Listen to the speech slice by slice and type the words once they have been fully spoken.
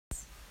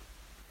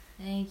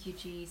Thank you,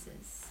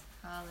 Jesus.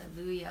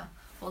 Hallelujah.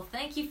 Well,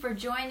 thank you for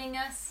joining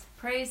us.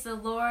 Praise the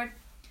Lord.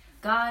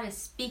 God is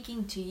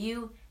speaking to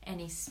you, and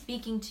He's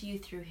speaking to you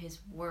through His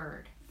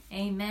Word.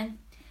 Amen.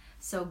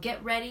 So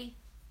get ready,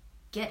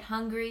 get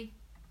hungry,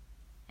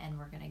 and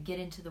we're going to get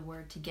into the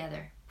Word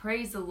together.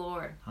 Praise the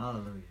Lord.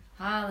 Hallelujah.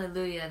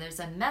 Hallelujah.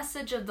 There's a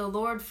message of the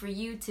Lord for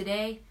you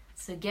today,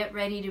 so get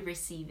ready to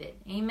receive it.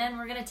 Amen.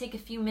 We're going to take a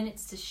few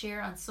minutes to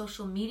share on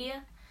social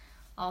media.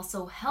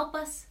 Also, help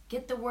us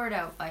get the word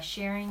out by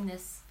sharing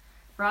this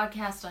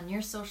broadcast on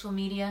your social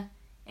media.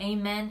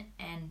 Amen.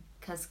 And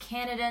because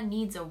Canada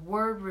needs a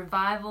word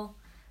revival,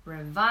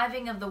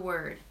 reviving of the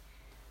word.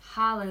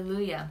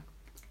 Hallelujah.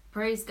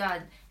 Praise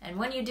God. And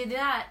when you do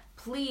that,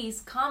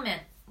 please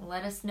comment.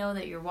 Let us know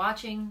that you're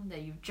watching,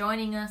 that you're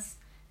joining us.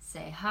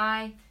 Say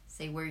hi.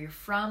 Say where you're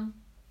from.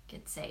 You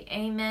can say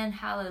amen.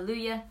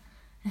 Hallelujah.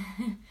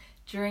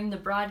 During the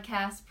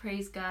broadcast,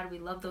 praise God. We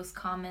love those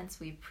comments.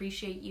 We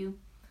appreciate you.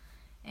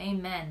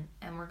 Amen.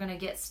 And we're going to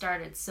get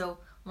started. So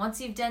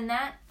once you've done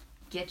that,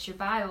 get your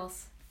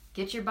Bibles.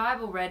 Get your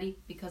Bible ready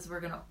because we're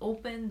going to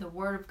open the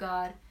Word of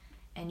God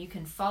and you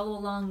can follow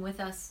along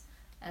with us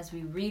as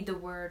we read the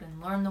Word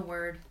and learn the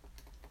Word.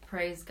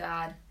 Praise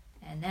God.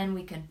 And then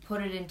we can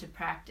put it into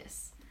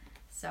practice.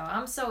 So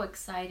I'm so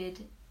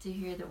excited to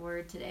hear the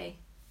Word today.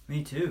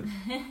 Me too.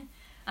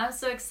 I'm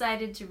so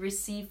excited to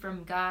receive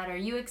from God. Are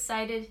you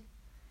excited?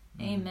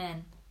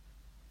 Amen.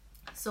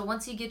 So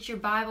once you get your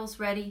Bibles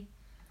ready,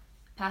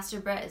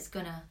 Pastor Brett is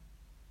going to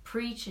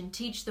preach and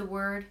teach the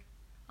Word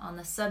on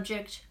the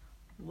subject,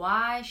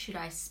 why should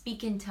I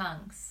speak in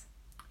tongues?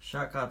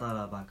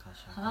 Hallelujah.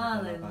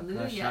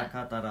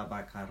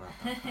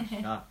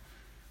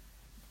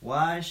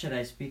 Why should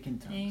I speak in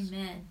tongues?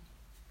 Amen.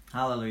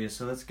 Hallelujah.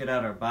 So let's get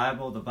out our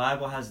Bible. The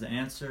Bible has the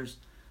answers,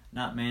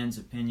 not man's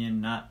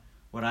opinion, not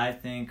what I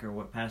think or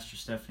what Pastor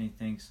Stephanie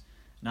thinks,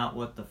 not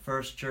what the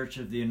First Church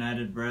of the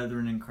United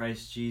Brethren in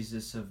Christ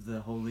Jesus of the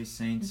Holy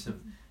Saints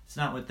of. It's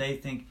not what they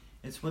think.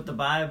 It's what the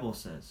Bible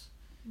says.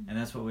 And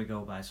that's what we go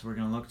by. So we're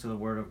going to look to the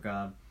Word of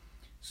God.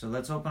 So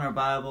let's open our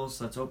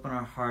Bibles, let's open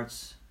our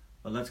hearts,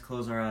 but let's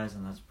close our eyes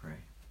and let's pray.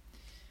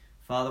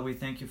 Father, we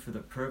thank you for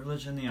the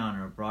privilege and the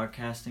honor of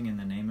broadcasting in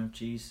the name of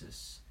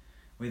Jesus.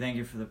 We thank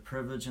you for the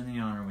privilege and the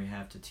honor we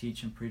have to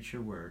teach and preach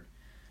your Word.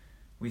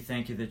 We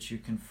thank you that you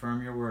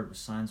confirm your Word with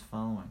signs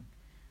following.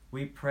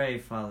 We pray,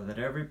 Father, that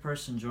every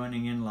person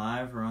joining in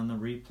live or on the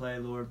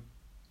replay, Lord,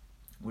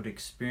 would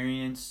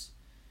experience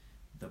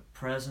the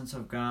presence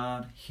of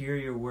God, hear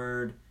your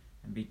Word,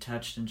 and be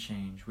touched and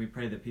changed. We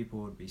pray that people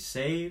would be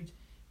saved,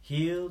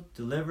 healed,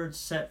 delivered,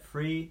 set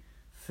free,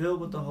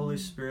 filled with the Holy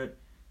Spirit,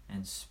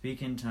 and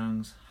speak in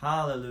tongues.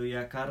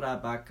 Hallelujah.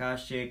 Karabaka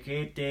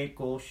shekete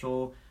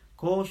kosho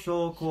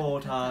kosho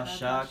kota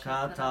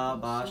shakata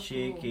ba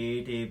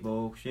shekete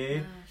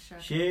bokshe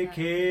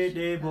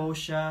shekete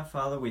bosha.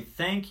 Father, we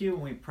thank you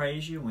and we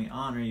praise you and we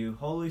honor you.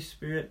 Holy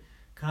Spirit,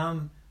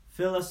 come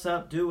fill us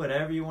up. Do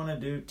whatever you want to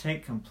do.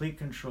 Take complete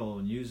control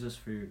and use us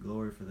for your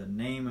glory. For the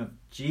name of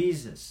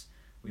Jesus,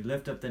 we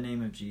lift up the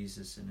name of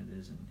Jesus, and it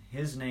is in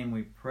His name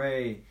we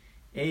pray.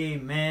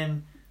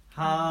 Amen.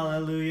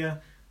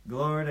 Hallelujah.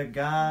 Glory to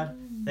God.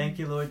 Thank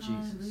you, Lord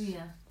Jesus.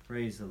 Hallelujah.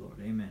 Praise the Lord.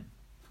 Amen.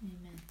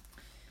 Amen.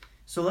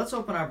 So let's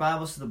open our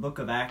Bibles to the book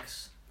of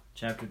Acts,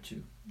 chapter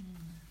 2.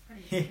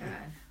 Praise God.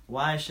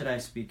 Why should I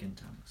speak in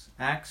tongues?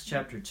 Acts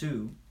chapter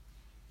 2.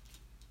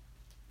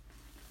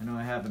 I know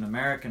I have an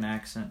American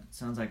accent. It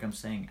sounds like I'm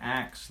saying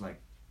axe, like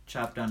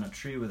chop down a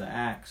tree with an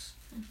axe.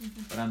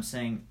 But I'm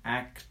saying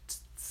Acts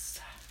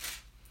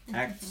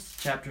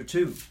chapter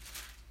 2.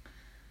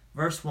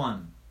 Verse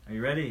 1. Are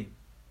you ready?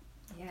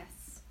 Yes.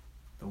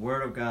 The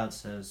Word of God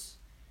says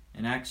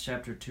in Acts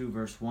chapter 2,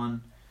 verse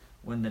 1,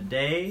 when the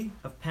day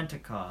of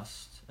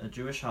Pentecost, a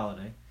Jewish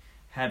holiday,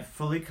 had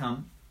fully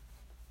come,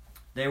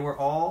 they were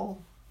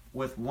all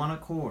with one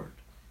accord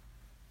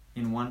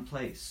in one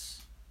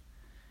place.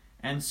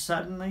 And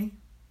suddenly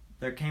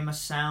there came a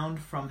sound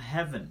from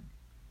heaven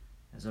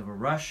as of a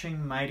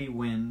rushing mighty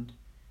wind,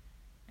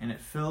 and it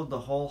filled the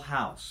whole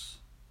house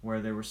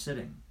where they were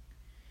sitting.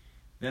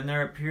 Then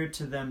there appeared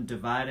to them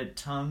divided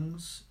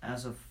tongues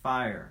as of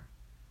fire,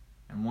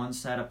 and one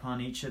sat upon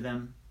each of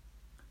them.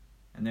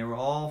 And they were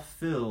all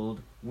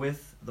filled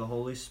with the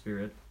Holy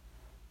Spirit,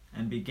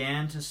 and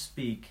began to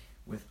speak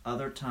with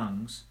other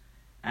tongues,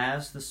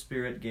 as the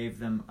Spirit gave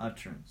them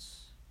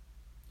utterance.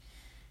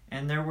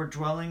 And there were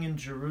dwelling in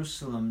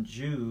Jerusalem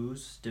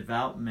Jews,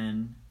 devout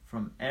men,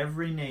 from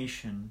every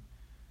nation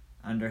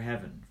under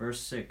heaven.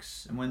 Verse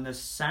 6, and when this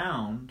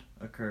sound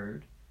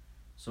occurred,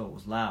 so it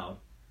was loud,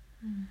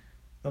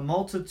 the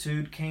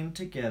multitude came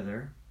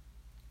together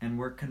and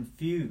were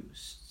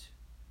confused,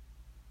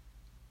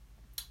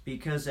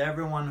 because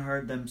everyone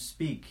heard them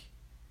speak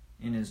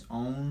in his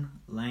own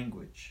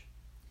language.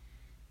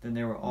 Then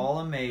they were all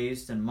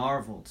amazed and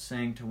marveled,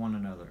 saying to one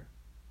another,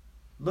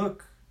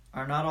 look,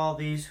 are not all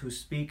these who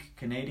speak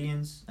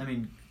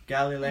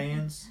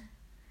Galileans?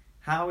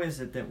 How is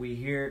it that we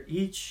hear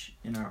each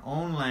in our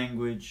own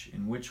language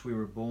in which we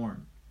were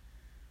born?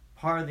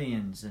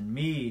 Parthians and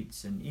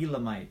Medes and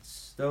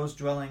Elamites, those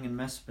dwelling in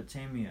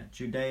Mesopotamia,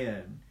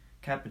 Judea and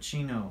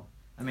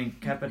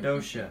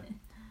Cappadocia,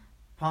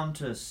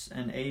 Pontus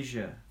and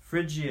Asia,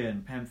 Phrygia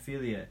and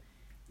Pamphylia,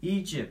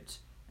 Egypt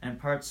and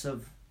parts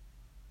of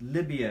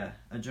Libya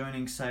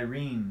adjoining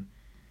Cyrene,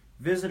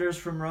 visitors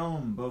from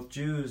Rome, both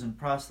Jews and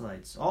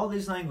proselytes, all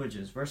these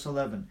languages. Verse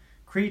 11,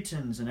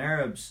 Cretans and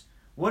Arabs,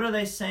 what are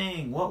they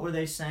saying? What were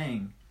they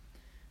saying?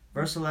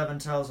 Verse 11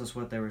 tells us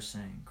what they were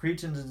saying.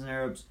 Cretans and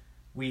Arabs,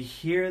 we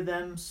hear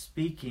them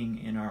speaking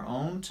in our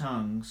own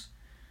tongues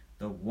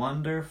the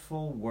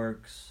wonderful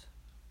works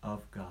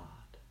of God.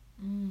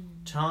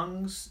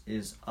 Tongues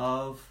is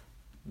of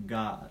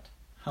God.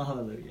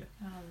 Hallelujah.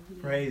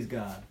 Hallelujah. Praise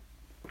God.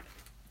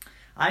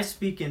 I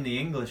speak in the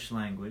English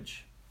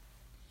language,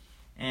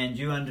 and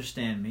you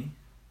understand me,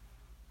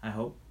 I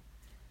hope.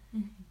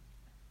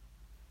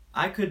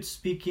 I could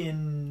speak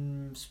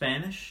in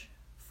Spanish,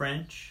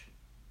 French,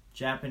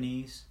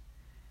 Japanese,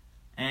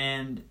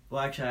 and,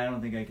 well, actually, I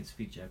don't think I could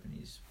speak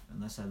Japanese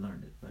unless I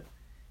learned it. But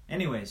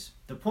anyways,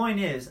 the point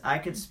is, I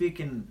could speak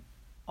in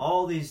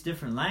all these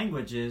different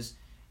languages,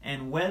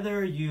 and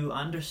whether you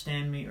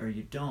understand me or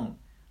you don't,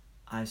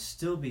 I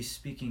still be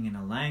speaking in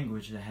a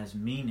language that has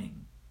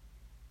meaning.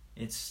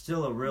 It's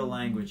still a real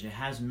language. It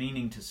has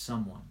meaning to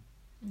someone.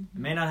 It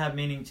may not have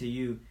meaning to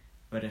you,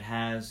 but it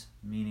has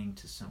meaning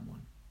to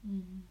someone.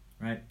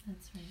 Right?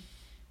 That's right.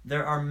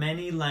 There are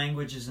many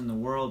languages in the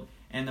world,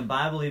 and the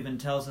Bible even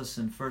tells us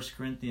in 1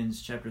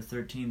 Corinthians chapter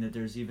 13 that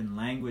there's even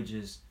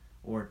languages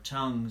or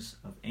tongues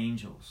of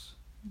angels.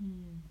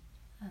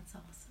 That's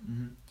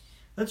awesome.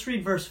 Let's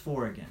read verse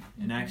 4 again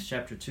in Acts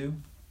chapter 2.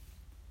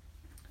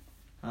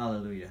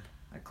 Hallelujah.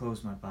 I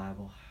closed my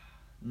Bible.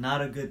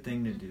 Not a good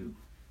thing to do.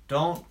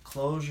 Don't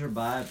close your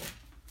Bible.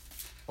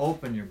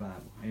 Open your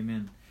Bible.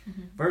 Amen.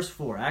 Verse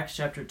 4, Acts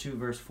chapter 2,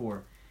 verse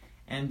 4.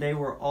 And they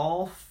were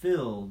all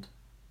filled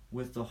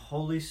with the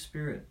Holy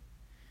Spirit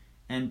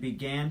and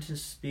began to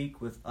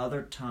speak with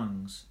other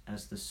tongues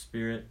as the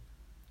Spirit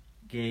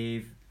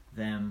gave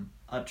them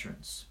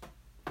utterance.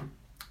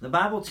 The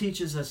Bible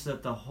teaches us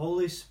that the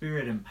Holy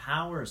Spirit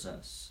empowers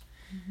us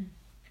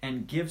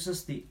and gives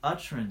us the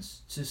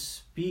utterance to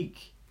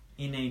speak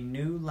in a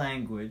new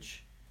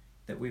language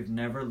that we've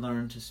never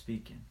learned to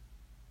speak in.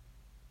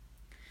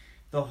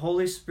 The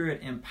Holy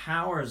Spirit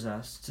empowers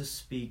us to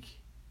speak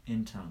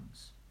in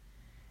tongues.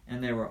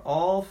 And they were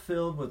all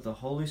filled with the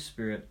Holy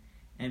Spirit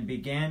and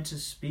began to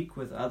speak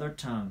with other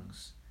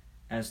tongues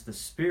as the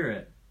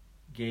Spirit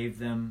gave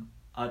them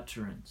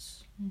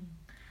utterance.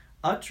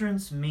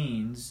 Utterance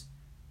means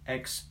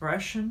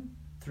expression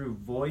through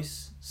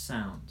voice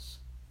sounds.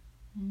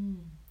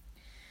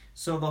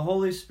 So the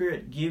Holy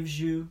Spirit gives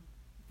you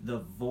the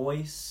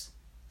voice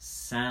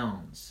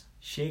sounds.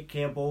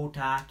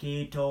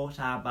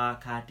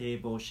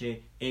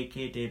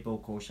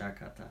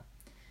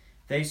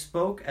 They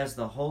spoke as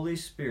the Holy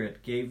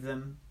Spirit gave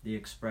them the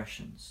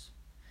expressions.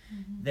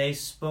 They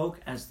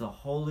spoke as the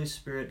Holy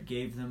Spirit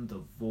gave them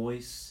the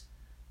voice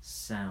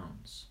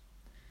sounds.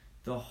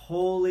 The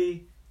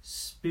Holy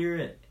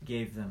Spirit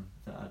gave them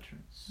the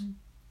utterance.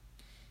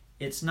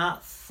 It's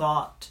not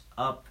thought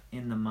up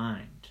in the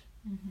mind.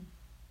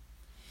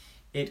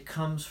 It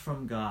comes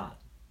from God.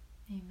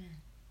 Amen.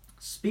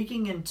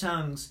 Speaking in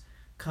tongues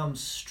comes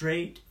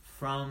straight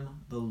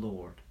from the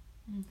Lord.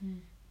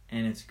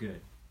 And it's good.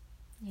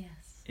 Yes.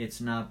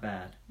 It's not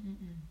bad.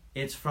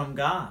 It's from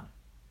God.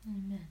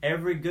 Amen.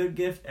 Every good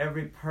gift,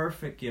 every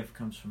perfect gift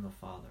comes from the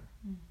Father.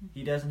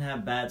 He doesn't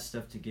have bad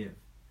stuff to give.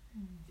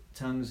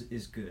 Tongues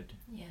is good.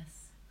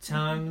 Yes.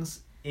 Tongues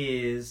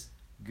is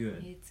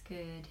good. It's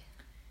good.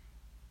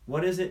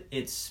 What is it?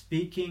 It's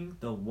speaking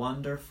the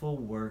wonderful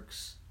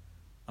works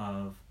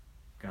of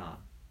God.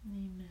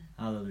 Amen.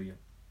 Hallelujah.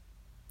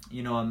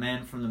 You know, a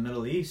man from the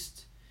Middle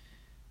East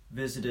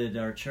visited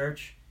our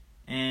church,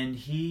 and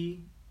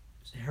he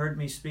heard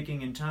me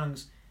speaking in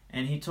tongues,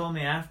 and he told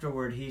me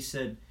afterward, he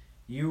said,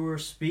 you were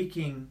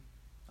speaking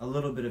a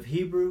little bit of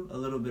Hebrew, a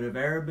little bit of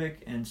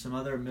Arabic, and some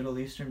other Middle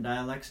Eastern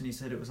dialects, and he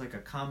said it was like a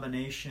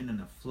combination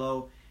and a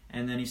flow,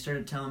 and then he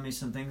started telling me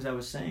some things I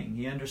was saying.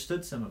 He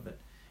understood some of it,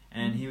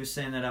 and he was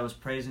saying that I was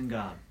praising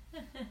God.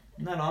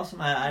 Isn't that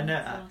awesome?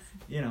 Awesome.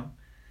 You know,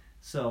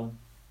 so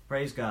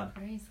praise God.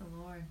 Praise the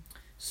Lord.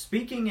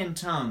 Speaking in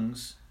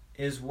tongues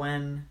is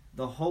when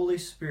the Holy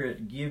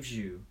Spirit gives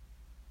you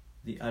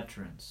the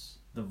utterance,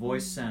 the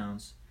voice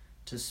sounds,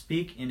 to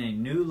speak in a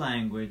new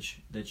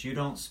language that you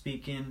don't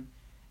speak in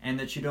and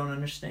that you don't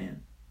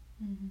understand.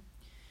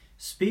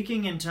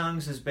 Speaking in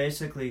tongues is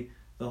basically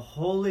the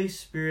Holy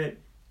Spirit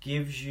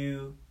gives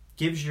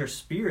your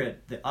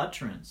spirit the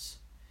utterance,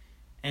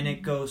 and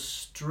it goes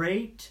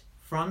straight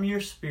from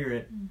your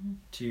spirit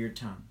to your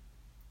tongue.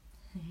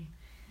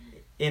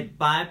 It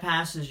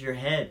bypasses your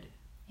head.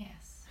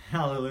 Yes.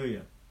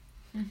 Hallelujah.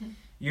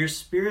 Your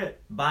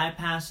spirit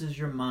bypasses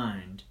your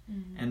mind,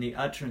 and the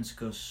utterance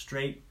goes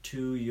straight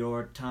to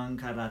your tongue.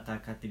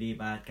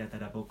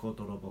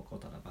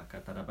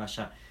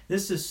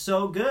 This is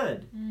so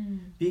good,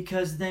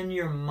 because then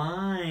your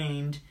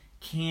mind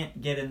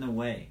can't get in the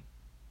way.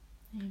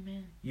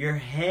 Amen. Your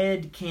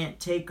head can't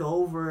take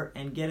over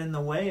and get in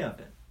the way of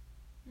it.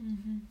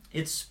 Mm-hmm.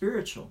 It's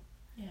spiritual.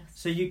 Yes.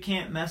 So you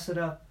can't mess it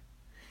up.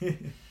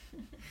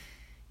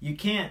 You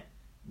can't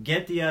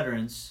get the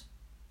utterance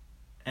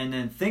and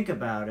then think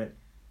about it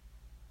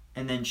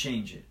and then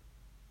change it.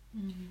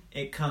 Mm-hmm.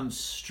 It comes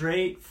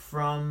straight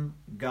from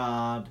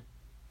God,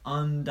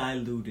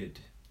 undiluted.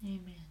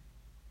 Amen.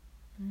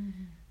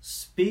 Mm-hmm.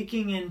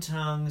 Speaking in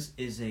tongues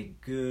is a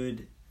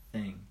good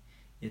thing.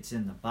 It's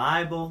in the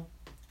Bible,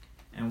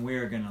 and we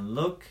are going to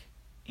look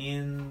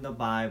in the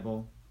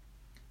Bible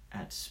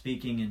at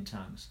speaking in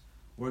tongues.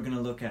 We're going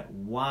to look at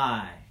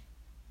why.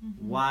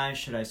 Mm-hmm. Why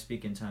should I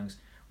speak in tongues?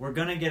 We're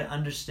going to get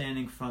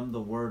understanding from the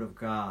Word of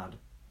God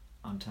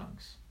on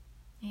tongues.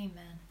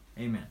 Amen.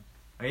 Amen.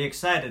 Are you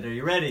excited? Are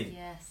you ready?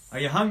 Yes. Are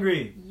you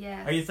hungry?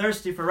 Yes. Are you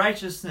thirsty for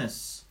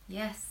righteousness?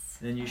 Yes.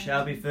 Then you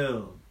shall be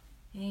filled.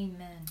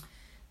 Amen.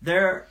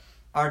 There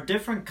are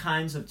different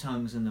kinds of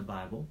tongues in the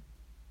Bible,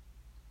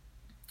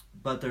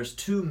 but there's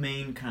two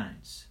main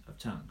kinds of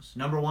tongues.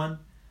 Number one,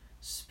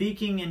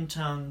 speaking in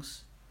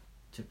tongues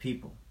to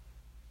people.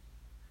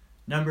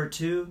 Number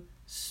two,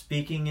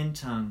 speaking in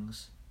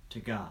tongues to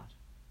God.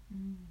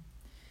 Mm.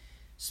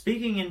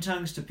 Speaking in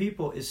tongues to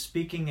people is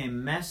speaking a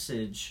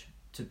message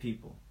to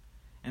people.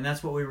 And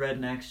that's what we read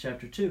in Acts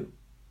chapter 2.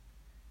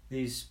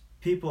 These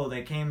people,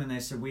 they came and they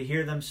said, we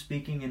hear them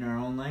speaking in our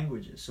own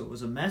languages. So it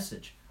was a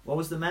message. What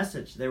was the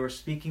message? They were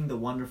speaking the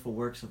wonderful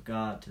works of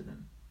God to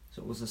them.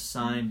 So it was a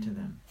sign to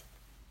them.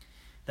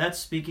 That's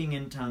speaking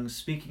in tongues,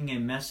 speaking a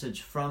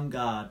message from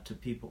God to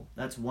people.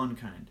 That's one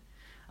kind.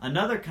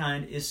 Another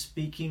kind is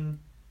speaking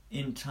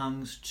in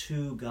tongues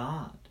to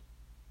God.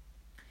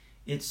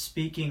 It's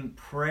speaking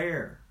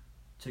prayer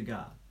to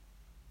God.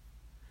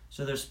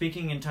 So they're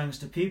speaking in tongues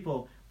to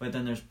people, but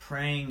then there's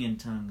praying in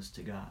tongues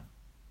to God.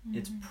 Mm-hmm.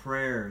 It's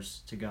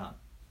prayers to God.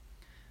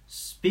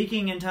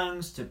 Speaking in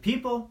tongues to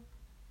people,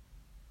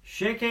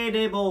 sheke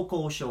debo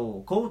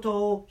kosho,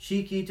 koto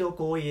shikito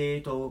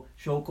koyeto,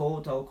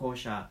 shokoto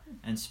kosha,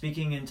 and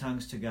speaking in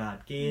tongues to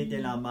God. Ke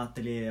de la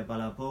matele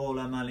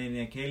balapola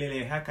malene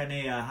kelele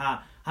hakanea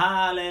ha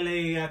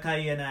hallelujah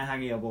kayena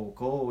hagiabo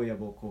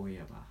koyabo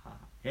koyaba ha.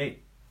 Hey,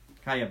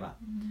 kayaba.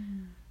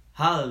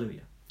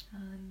 Hallelujah.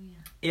 Hallelujah.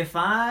 If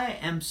I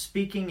am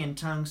speaking in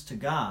tongues to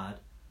God,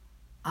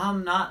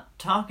 I'm not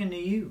talking to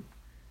you.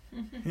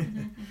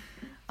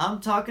 I'm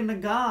talking to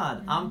God.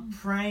 Mm-hmm. I'm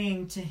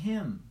praying to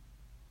Him.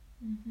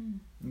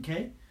 Mm-hmm.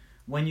 Okay?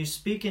 When you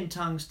speak in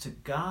tongues to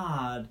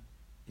God,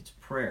 it's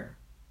prayer.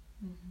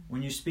 Mm-hmm.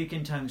 When you speak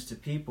in tongues to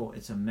people,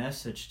 it's a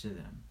message to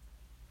them.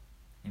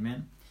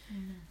 Amen?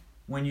 Amen.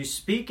 When you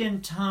speak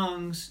in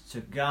tongues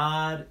to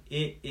God,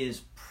 it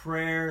is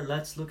prayer.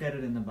 Let's look at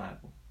it in the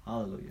Bible.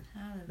 Hallelujah.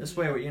 Hallelujah. This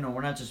way,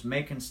 we're not just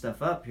making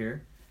stuff up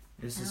here.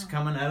 This is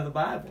coming out of the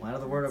Bible, out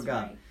of the Word of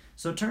God. Right.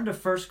 So turn to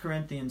 1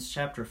 Corinthians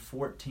chapter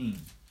 14.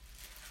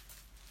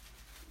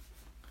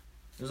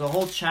 There's a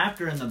whole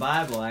chapter in the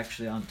Bible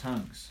actually on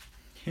tongues.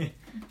 And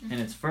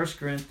it's 1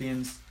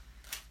 Corinthians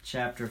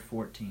chapter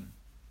 14.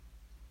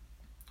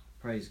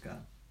 Praise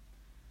God.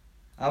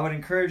 I would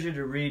encourage you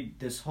to read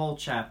this whole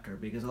chapter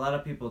because a lot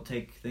of people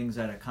take things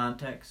out of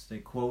context. They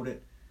quote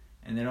it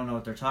and they don't know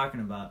what they're talking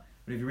about.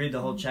 But if you read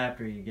the whole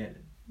chapter, you get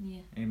it.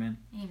 Yeah. Amen?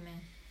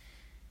 Amen.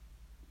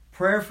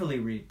 Prayerfully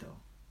read, though.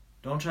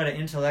 Don't try to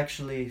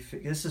intellectually...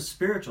 This is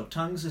spiritual.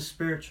 Tongues is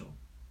spiritual.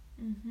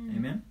 Mm-hmm.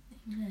 Amen?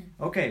 Amen.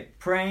 Okay,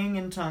 praying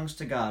in tongues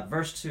to God.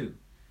 Verse 2.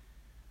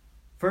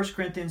 1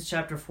 Corinthians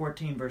chapter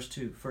 14, verse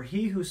 2. For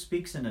he who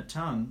speaks in a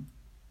tongue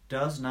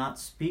does not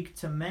speak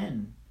to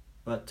men,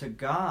 but to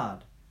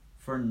God,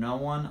 for no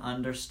one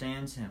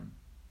understands him.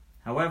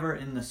 However,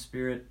 in the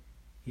Spirit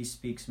he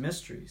speaks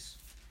mysteries.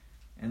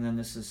 And then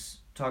this is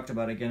talked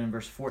about again in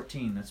verse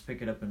 14. Let's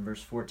pick it up in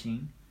verse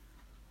 14.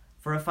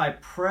 For if I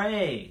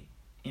pray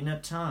in a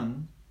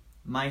tongue,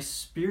 my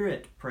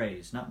spirit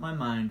prays, not my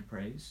mind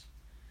prays.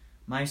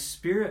 My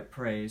spirit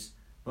prays,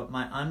 but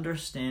my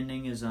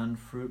understanding is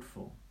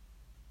unfruitful.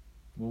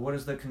 Well, what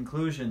is the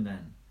conclusion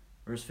then?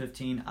 Verse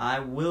 15, I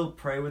will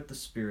pray with the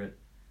Spirit,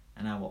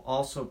 and I will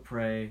also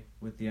pray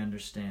with the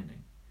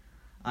understanding.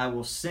 I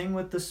will sing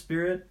with the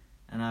Spirit,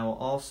 and I will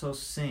also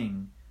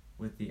sing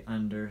with the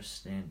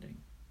understanding.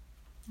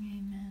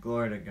 Amen.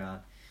 Glory to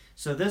God.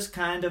 So this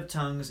kind of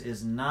tongues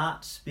is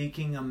not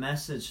speaking a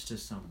message to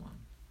someone.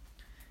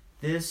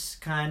 This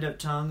kind of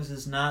tongues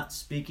is not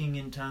speaking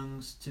in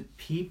tongues to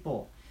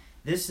people.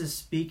 This is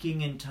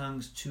speaking in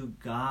tongues to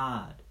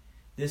God.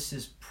 This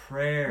is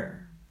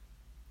prayer.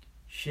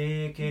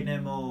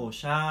 Shekenemo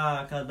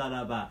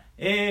shakadaraba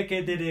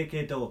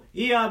ekedereketo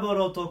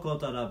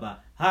iaborotokotaraba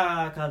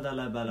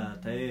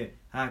hakadalabalate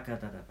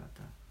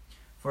hakadarabata.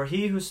 For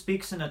he who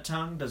speaks in a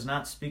tongue does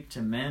not speak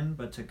to men,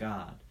 but to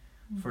God,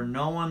 for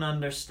no one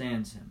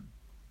understands him.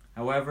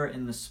 However,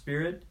 in the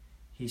Spirit,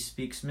 he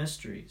speaks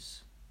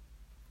mysteries.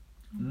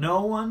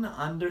 No one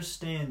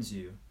understands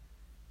you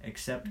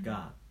except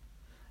God.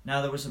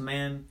 Now, there was a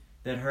man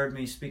that heard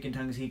me speak in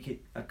tongues.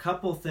 A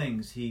couple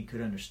things he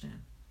could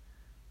understand.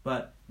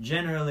 But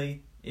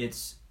generally,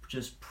 it's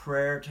just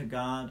prayer to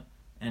God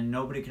and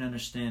nobody can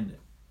understand it.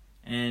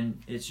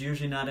 And it's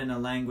usually not in a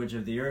language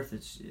of the earth.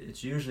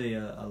 It's usually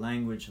a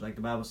language, like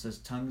the Bible says,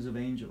 tongues of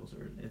angels,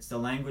 or it's the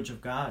language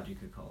of God, you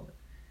could call it.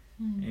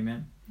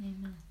 Amen?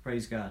 Amen.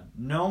 Praise God.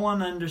 No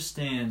one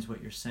understands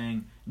what you're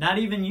saying, not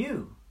even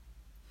you.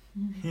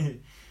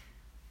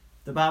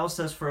 The Bible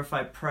says, for if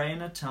I pray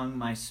in a tongue,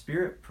 my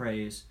spirit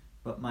prays,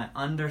 but my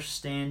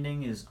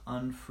understanding is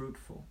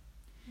unfruitful.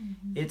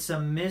 It's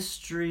a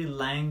mystery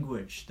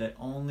language that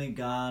only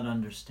God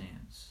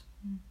understands.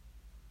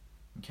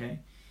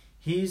 Okay?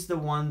 He's the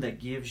one that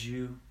gives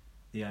you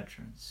the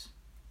utterance.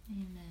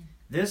 Amen.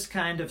 This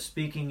kind of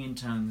speaking in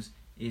tongues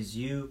is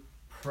you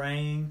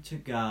praying to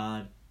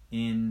God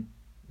in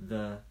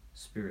the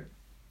Spirit.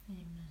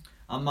 Amen.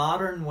 A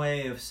modern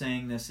way of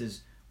saying this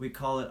is, we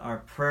call it our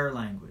prayer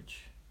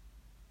language.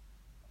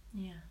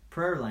 Yeah.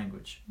 Prayer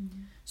language.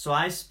 So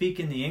I speak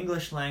in the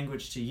English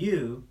language to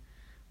you,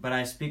 but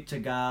I speak to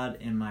God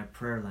in my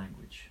prayer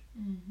language.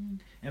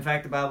 In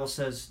fact, the Bible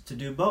says to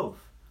do both.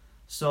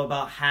 So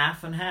about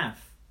half and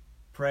half.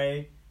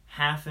 Pray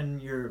half in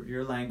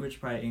your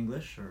language, probably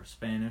English or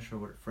Spanish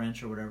or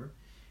French or whatever,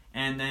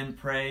 and then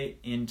pray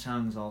in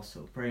tongues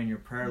also. Pray in your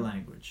prayer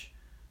language.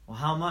 Well,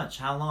 how much?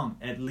 How long?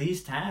 At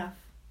least half.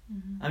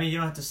 I mean, you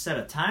don't have to set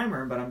a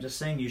timer, but I'm just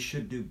saying you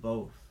should do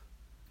both.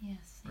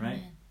 Yes. Right?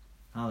 Amen.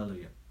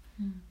 Hallelujah.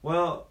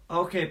 Well,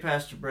 okay,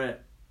 Pastor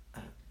Brett,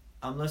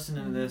 I'm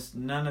listening to this.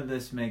 None of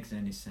this makes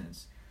any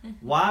sense.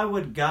 Why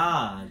would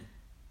God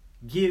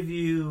give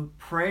you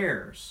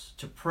prayers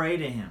to pray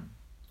to Him?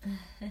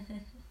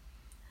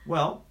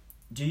 Well,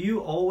 do you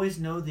always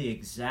know the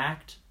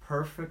exact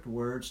perfect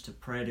words to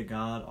pray to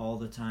God all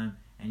the time,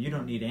 and you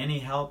don't need any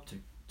help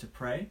to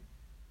pray?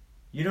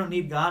 You don't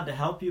need God to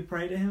help you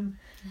pray to Him?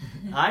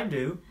 I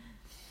do.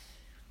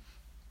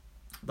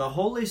 The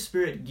Holy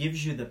Spirit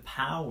gives you the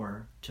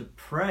power to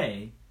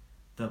pray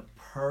the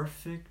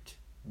perfect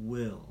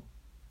will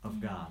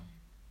of God.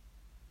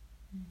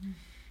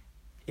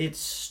 It's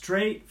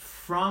straight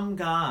from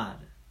God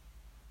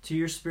to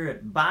your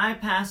spirit,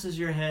 bypasses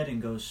your head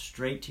and goes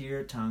straight to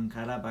your tongue.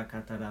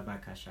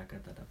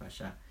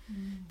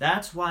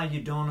 That's why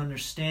you don't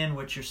understand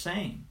what you're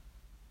saying.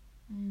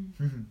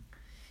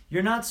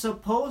 You're not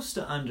supposed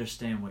to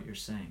understand what you're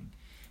saying,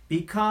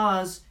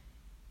 because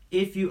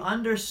if you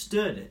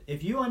understood it,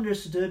 if you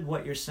understood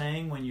what you're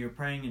saying when you're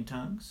praying in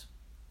tongues,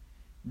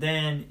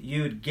 then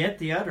you'd get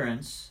the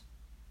utterance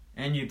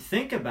and you'd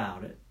think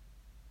about it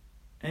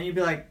and you'd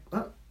be like,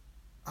 oh,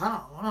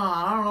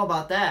 I don't know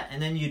about that.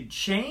 And then you'd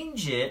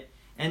change it,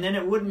 and then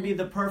it wouldn't be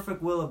the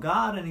perfect will of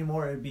God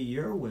anymore. It would be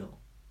your will.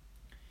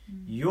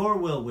 Your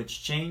will,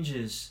 which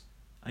changes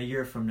a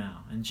year from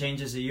now and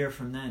changes a year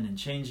from then and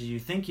changes. You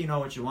think you know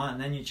what you want,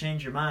 and then you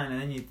change your mind,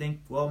 and then you think,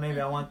 well, maybe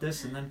I want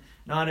this, and then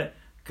not.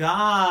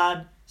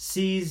 God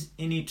sees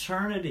in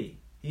eternity.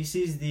 He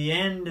sees the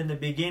end and the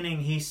beginning.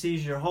 He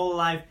sees your whole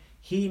life.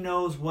 He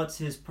knows what's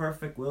His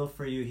perfect will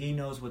for you. He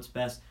knows what's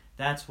best.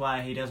 That's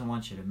why He doesn't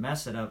want you to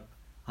mess it up.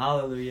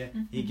 Hallelujah.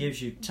 He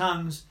gives you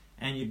tongues,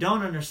 and you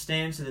don't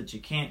understand so that you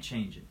can't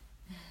change it.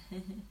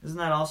 Isn't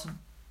that awesome?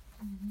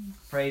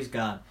 Praise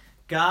God.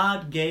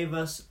 God gave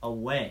us a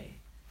way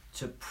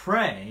to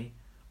pray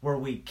where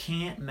we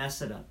can't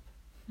mess it up.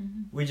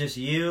 We just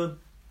yield,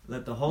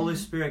 let the Holy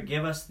Spirit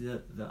give us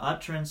the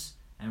utterance,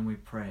 and we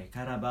pray.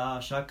 And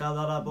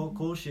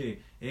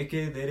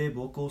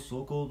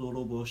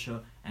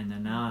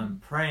then now I'm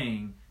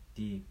praying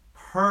the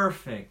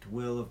perfect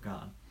will of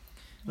God.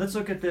 Let's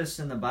look at this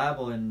in the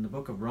Bible in the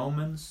book of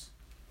Romans,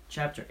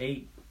 chapter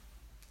 8.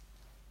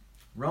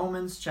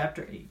 Romans,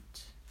 chapter 8.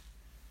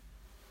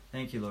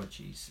 Thank you, Lord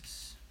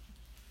Jesus.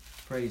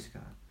 Praise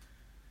God.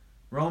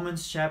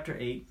 Romans, chapter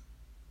 8,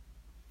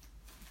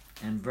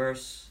 and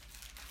verse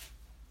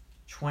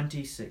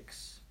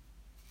 26.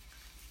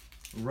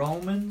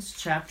 Romans,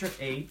 chapter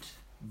 8,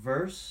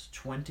 verse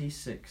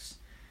 26.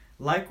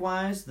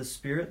 Likewise, the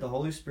Spirit, the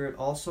Holy Spirit,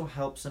 also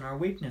helps in our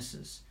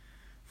weaknesses.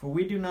 For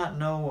we do not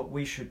know what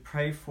we should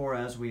pray for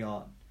as we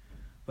ought.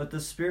 But the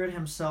Spirit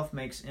Himself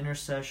makes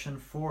intercession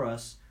for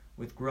us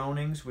with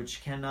groanings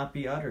which cannot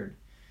be uttered.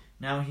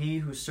 Now He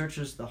who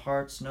searches the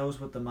hearts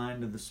knows what the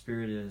mind of the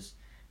Spirit is,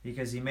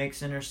 because He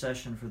makes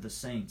intercession for the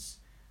saints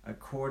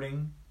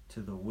according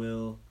to the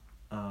will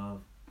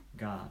of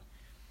God.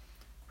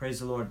 Praise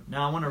the Lord.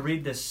 Now I want to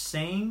read this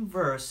same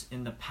verse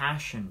in the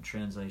Passion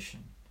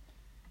Translation.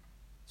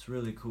 It's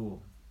really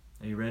cool.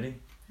 Are you ready?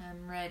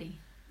 I'm ready.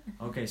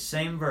 Okay,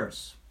 same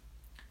verse.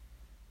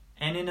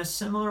 And in a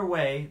similar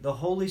way, the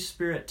Holy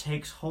Spirit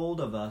takes hold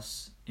of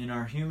us in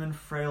our human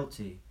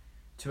frailty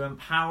to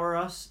empower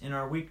us in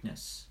our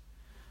weakness.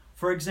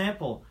 For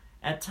example,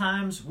 at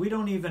times we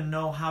don't even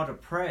know how to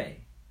pray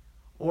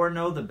or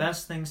know the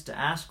best things to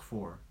ask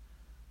for,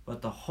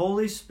 but the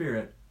Holy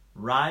Spirit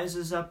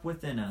rises up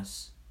within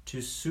us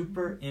to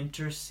super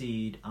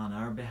intercede on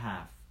our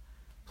behalf,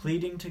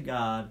 pleading to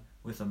God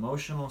with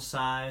emotional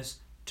sighs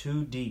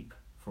too deep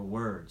for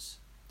words.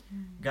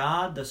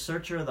 God, the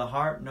searcher of the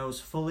heart, knows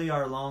fully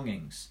our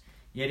longings,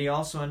 yet He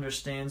also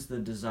understands the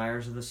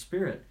desires of the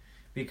Spirit,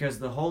 because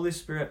the Holy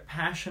Spirit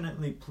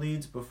passionately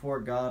pleads before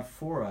God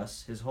for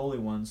us, His holy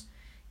ones,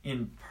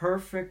 in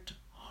perfect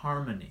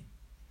harmony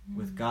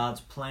with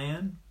God's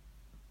plan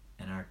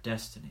and our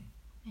destiny.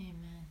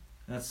 Amen.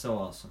 That's so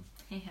awesome.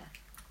 Yeah.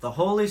 The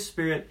Holy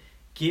Spirit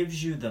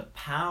gives you the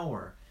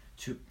power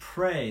to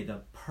pray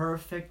the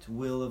perfect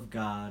will of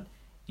God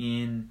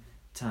in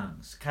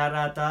tongues.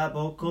 Karata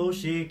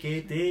bokoshi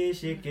kete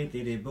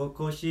shekete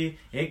bokoshi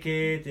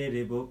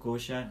ekete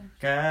bokosha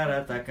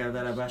karata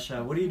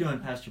kadarabasha. What are you doing,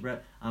 Pastor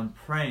Brett? I'm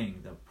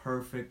praying the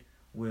perfect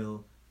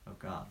will of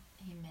God.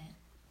 Amen.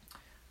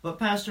 But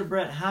Pastor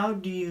Brett, how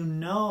do you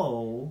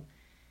know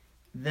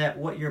that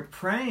what you're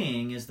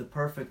praying is the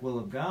perfect will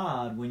of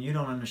God when you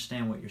don't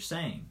understand what you're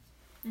saying?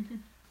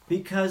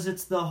 Because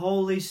it's the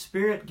Holy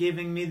Spirit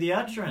giving me the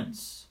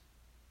utterance.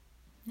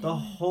 The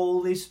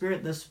Holy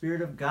Spirit, the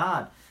Spirit of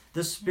God.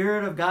 The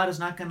Spirit of God is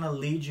not going to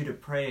lead you to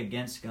pray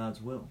against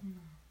God's will.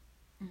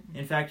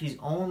 In fact, He's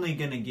only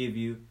going to give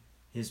you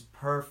His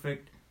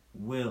perfect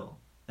will.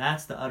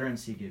 That's the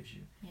utterance He gives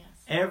you. Yes.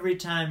 Every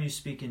time you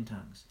speak in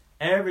tongues,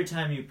 every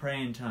time you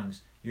pray in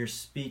tongues, you're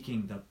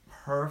speaking the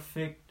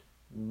perfect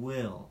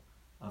will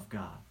of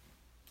God.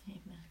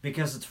 Amen.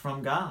 Because it's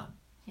from God.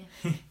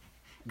 Yes.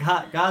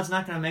 God's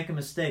not going to make a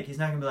mistake. He's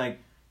not going to be like,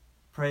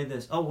 pray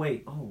this. Oh,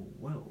 wait. Oh,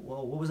 whoa,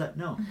 what was that?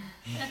 No.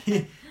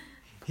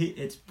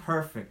 It's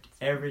perfect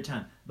every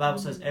time. The Bible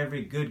says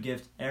every good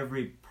gift,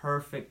 every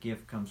perfect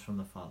gift comes from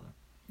the Father.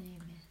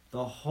 Amen.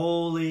 The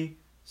Holy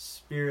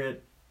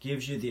Spirit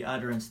gives you the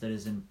utterance that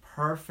is in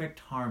perfect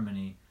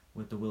harmony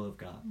with the will of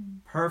God.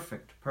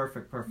 Perfect,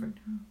 perfect, perfect.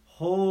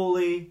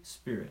 Holy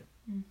Spirit.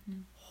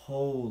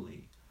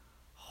 Holy.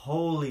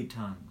 Holy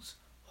tongues.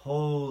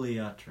 Holy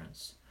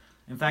utterance.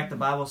 In fact, the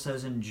Bible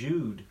says in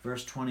Jude,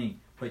 verse 20,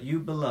 "But you,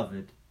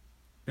 beloved,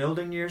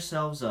 building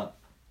yourselves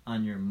up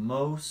on your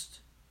most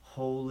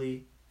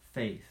holy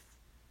faith,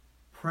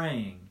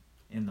 praying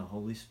in the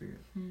Holy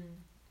Spirit."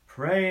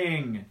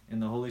 Praying in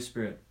the Holy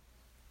Spirit.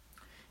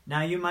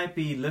 Now you might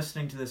be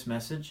listening to this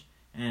message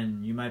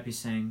and you might be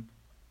saying,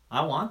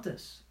 I want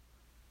this.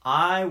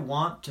 I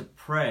want to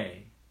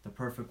pray the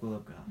perfect will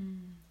of God.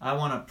 I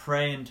want to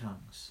pray in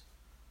tongues.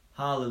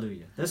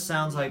 Hallelujah. This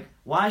sounds like,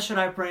 why should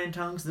I pray in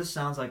tongues? This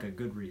sounds like a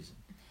good reason.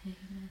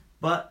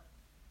 But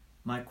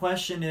my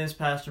question is,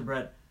 Pastor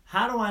Brett,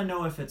 how do I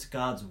know if it's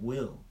God's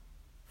will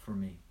for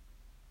me?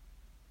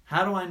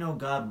 How do I know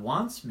God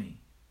wants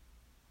me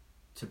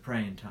to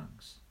pray in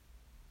tongues?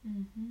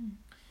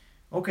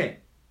 Okay,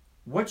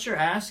 what you're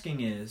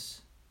asking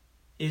is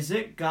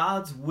it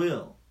God's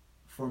will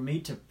for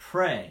me to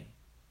pray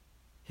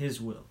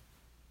His will?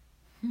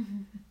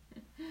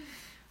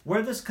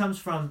 Where this comes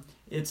from,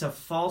 it's a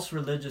false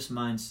religious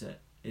mindset.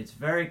 It's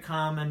very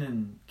common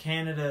in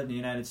Canada and the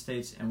United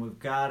States, and we've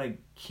got to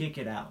kick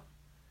it out.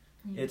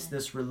 It's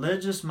this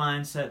religious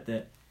mindset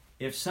that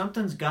if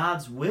something's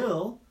God's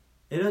will,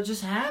 it'll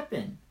just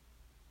happen.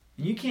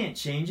 And you can't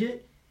change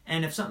it.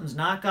 And if something's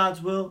not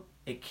God's will,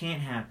 it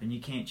can't happen.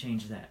 You can't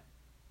change that.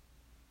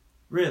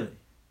 Really?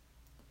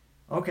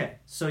 Okay,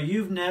 so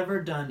you've never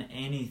done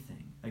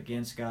anything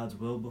against God's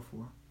will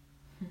before?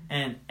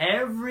 And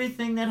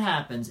everything that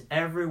happens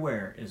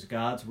everywhere is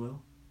God's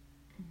will?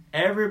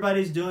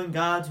 Everybody's doing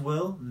God's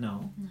will?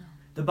 No.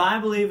 The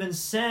Bible even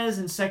says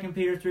in 2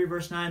 Peter 3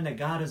 verse 9 that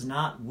God is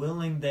not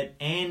willing that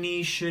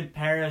any should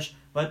perish,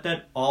 but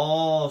that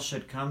all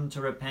should come to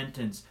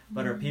repentance.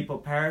 But are people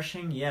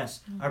perishing?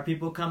 Yes. Are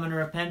people coming to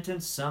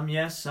repentance? Some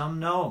yes, some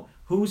no.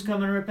 Who's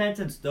coming to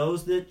repentance?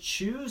 Those that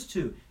choose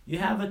to. You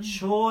have a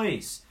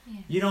choice.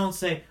 Yes. You don't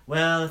say,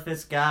 well, if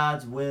it's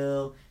God's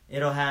will,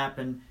 it'll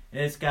happen. If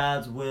it's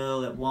God's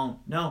will, it won't.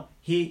 No,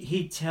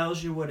 He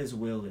tells you what His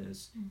will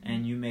is,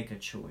 and you make a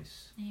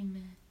choice.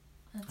 Amen.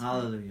 That's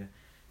Hallelujah. Right.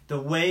 The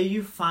way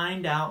you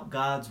find out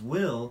God's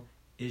will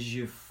is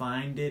you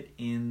find it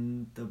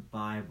in the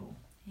Bible.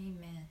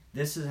 Amen.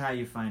 This is how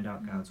you find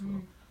out God's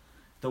will.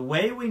 The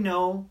way we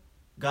know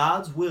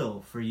God's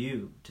will for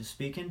you to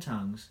speak in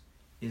tongues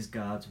is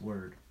God's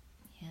Word.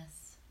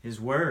 Yes.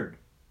 His Word.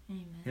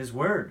 Amen. His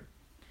Word.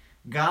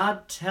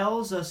 God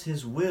tells us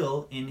His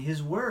will in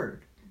His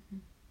Word.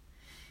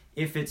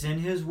 If it's in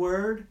His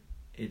Word,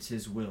 it's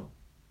His will.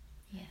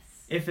 Yes.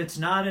 If it's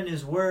not in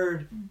His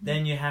Word,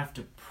 then you have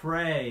to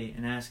pray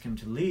and ask Him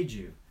to lead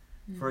you.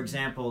 For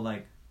example,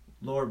 like,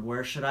 Lord,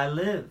 where should I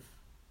live?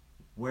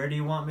 Where do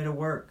you want me to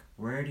work?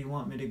 Where do you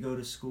want me to go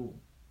to school?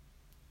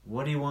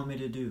 What do you want me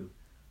to do?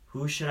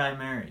 Who should I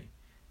marry?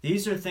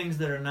 These are things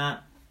that are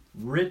not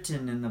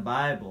written in the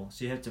Bible,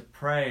 so you have to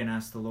pray and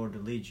ask the Lord to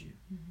lead you.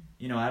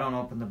 You know, I don't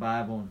open the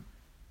Bible and,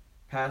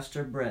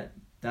 Pastor Brett,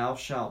 thou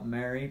shalt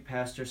marry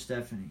Pastor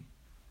Stephanie.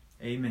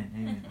 Amen.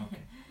 Amen.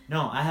 Okay.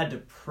 No, I had to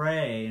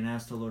pray and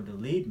ask the Lord to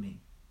lead me,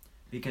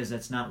 because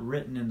that's not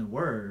written in the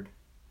Word.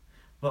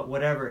 But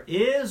whatever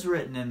is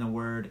written in the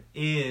Word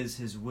is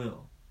His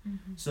will.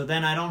 So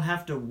then I don't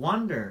have to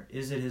wonder,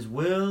 is it His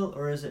will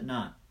or is it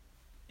not?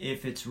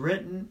 If it's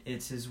written,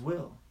 it's His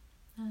will.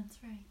 That's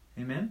right.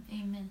 Amen?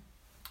 Amen.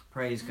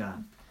 Praise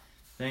God.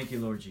 Thank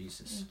you, Lord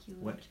Jesus. Thank you,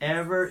 Lord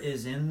Whatever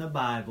is in the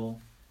Bible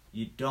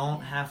You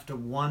don't have to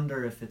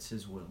wonder if it's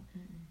His will.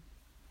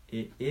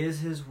 It is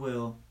His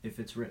will if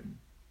it's written.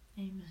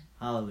 Amen.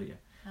 Hallelujah.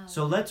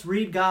 So let's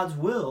read God's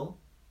will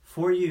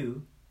for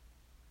you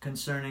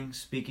concerning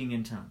speaking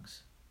in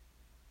tongues.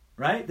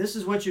 Right? This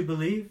is what you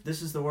believe.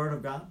 This is the Word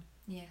of God.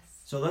 Yes.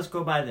 So let's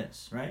go by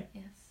this, right?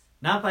 Yes.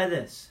 Not by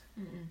this.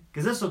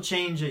 Because this will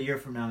change a year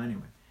from now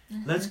anyway.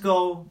 Let's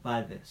go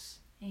by this.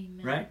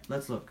 Amen. Right?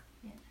 Let's look.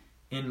 Yeah.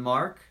 In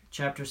Mark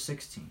chapter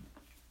 16.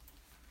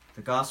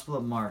 The Gospel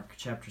of Mark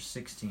chapter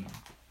 16.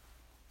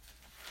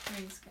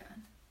 Praise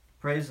God.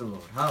 Praise the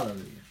Lord.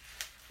 Hallelujah.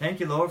 Thank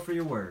you, Lord, for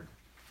your word.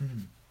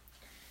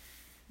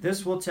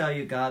 This will tell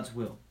you God's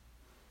will.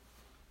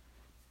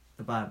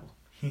 The Bible.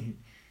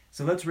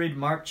 So let's read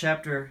Mark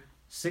chapter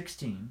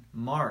 16.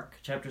 Mark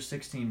chapter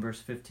 16, verse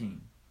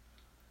 15.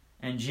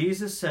 And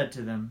Jesus said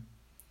to them,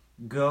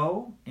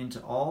 "Go into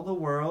all the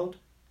world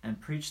and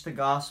preach the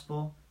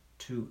gospel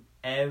to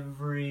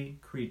every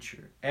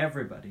creature,"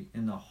 everybody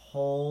in the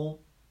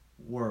whole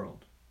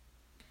world.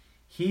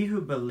 "He who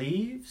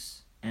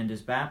believes and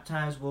is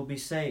baptized will be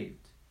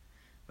saved,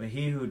 but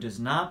he who does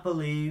not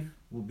believe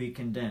will be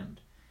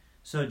condemned."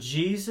 So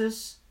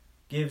Jesus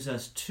gives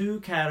us two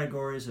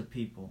categories of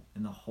people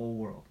in the whole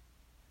world.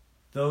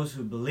 Those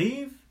who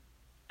believe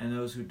and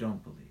those who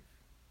don't believe.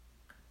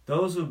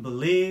 Those who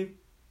believe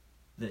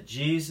that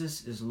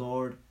Jesus is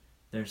Lord,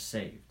 they're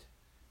saved.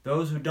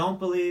 Those who don't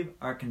believe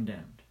are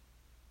condemned.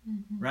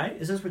 Right?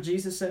 Is this what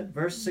Jesus said?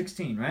 Verse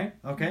 16, right?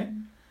 Okay.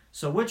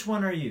 So which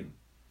one are you?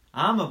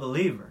 I'm a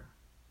believer.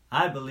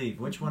 I believe.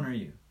 Which one are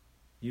you?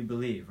 You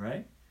believe,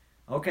 right?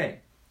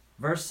 Okay.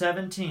 Verse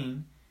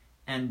 17,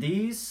 and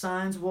these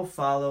signs will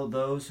follow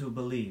those who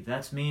believe.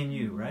 That's me and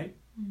you, right?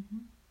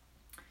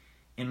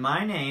 In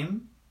my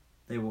name,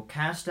 they will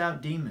cast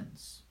out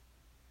demons.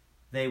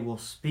 They will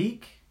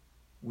speak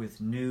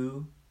with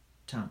new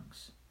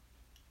tongues.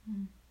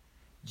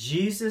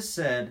 Jesus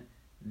said,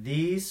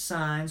 these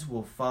signs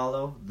will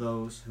follow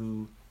those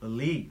who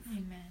believe.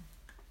 Amen.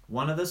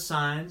 One of the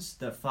signs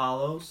that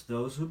follows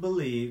those who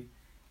believe,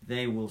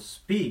 they will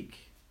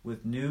speak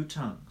with new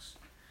tongues.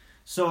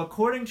 So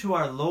according to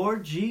our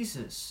Lord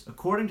Jesus,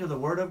 according to the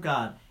Word of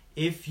God,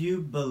 if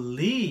you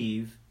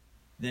believe,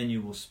 then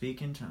you will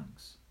speak in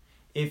tongues.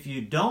 If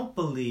you don't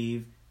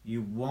believe,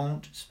 you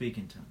won't speak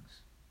in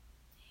tongues.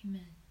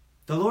 Amen.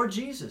 The Lord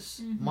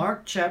Jesus,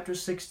 Mark chapter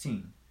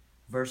 16,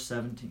 verse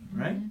 17,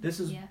 right? This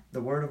is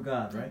the Word of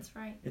God, right? That's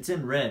right. It's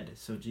in red,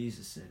 so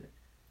Jesus said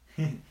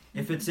it.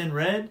 If it's in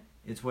red,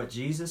 it's what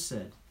Jesus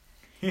said.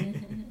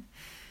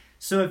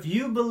 So if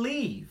you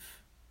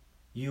believe,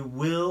 you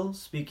will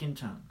speak in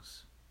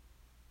tongues.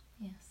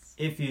 Yes.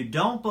 If you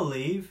don't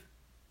believe,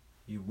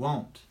 you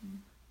won't.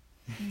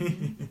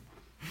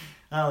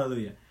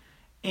 Hallelujah.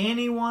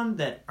 Anyone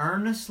that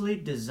earnestly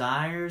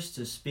desires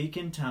to speak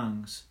in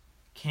tongues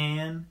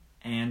can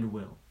and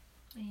will.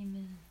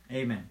 Amen.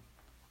 Amen.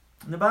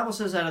 And the Bible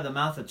says out of the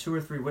mouth of 2 or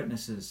 3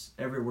 witnesses,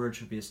 every word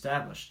should be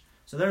established.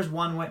 So there's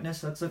one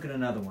witness. Let's look at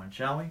another one,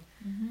 shall we?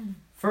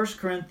 1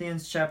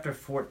 Corinthians chapter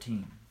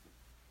 14.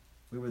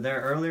 We were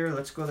there earlier.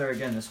 Let's go there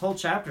again. This whole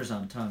chapter's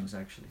on tongues,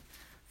 actually.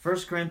 1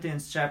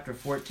 Corinthians chapter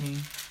 14.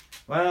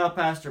 Well,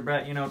 Pastor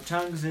Brett,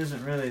 tongues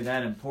isn't really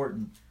that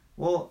important.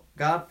 Well,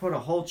 God put a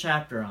whole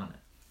chapter on it.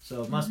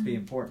 So it must be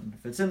important.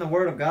 If it's in the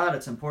Word of God,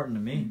 it's important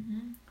to me.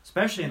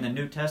 Especially in the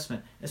New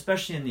Testament.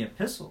 Especially in the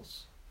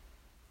epistles.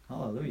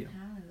 Hallelujah.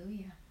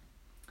 Hallelujah.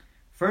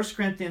 1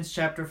 Corinthians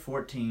chapter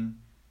 14,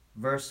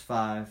 verse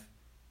 5.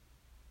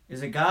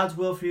 Is it God's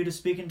will for you to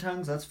speak in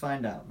tongues? Let's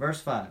find out. Verse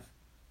 5.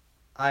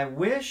 I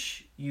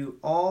wish you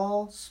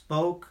all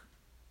spoke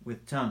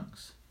with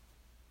tongues.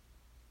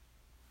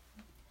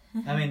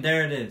 I mean,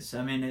 there it is.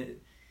 I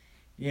mean,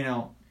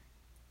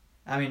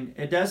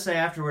 it does say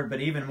afterward,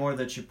 but even more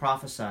that you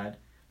prophesied.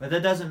 But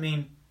that doesn't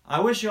mean, I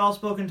wish you all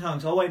spoke in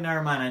tongues. Oh, wait,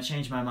 never mind. I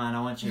changed my mind.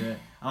 I want you to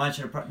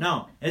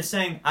no, it's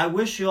saying, I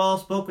wish you all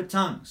spoke with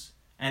tongues.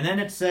 And then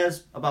it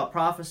says about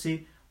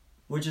prophecy,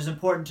 which is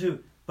important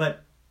too.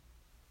 But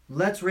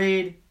let's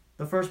read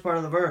the first part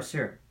of the verse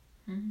here.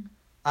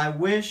 I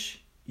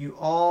wish you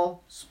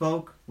all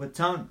spoke with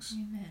tongues.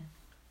 Amen.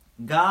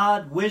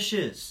 God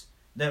wishes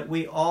that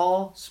we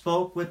all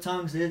spoke with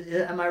tongues.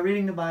 Am I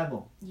reading the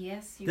Bible?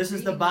 Yes. This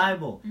is the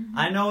Bible.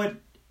 I know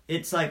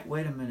it's like,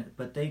 wait a minute,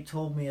 but they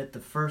told me at the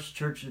First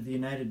Church of the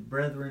United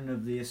Brethren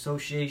of the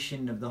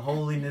Association of the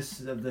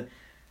Holiness of the...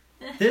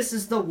 This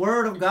is the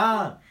Word of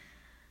God.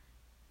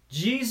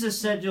 Jesus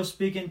said you'll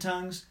speak in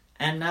tongues,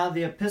 and now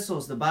the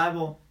epistles, the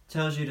Bible,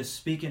 tells you to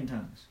speak in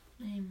tongues.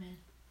 Amen.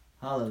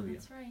 Hallelujah.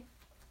 That's right.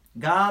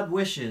 God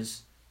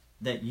wishes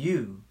that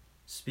you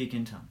speak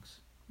in tongues.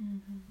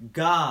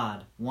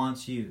 God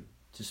wants you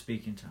to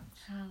speak in tongues.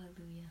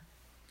 Hallelujah.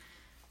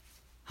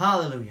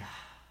 Hallelujah.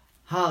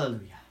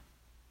 Hallelujah.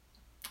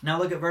 Now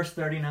look at verse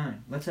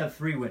 39. Let's have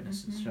 3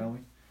 witnesses, shall we?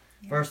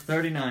 Yes. Verse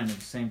 39 of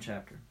the same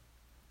chapter.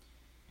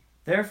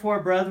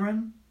 Therefore,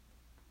 brethren,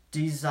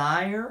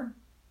 desire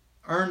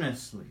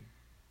earnestly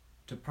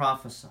to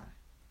prophesy,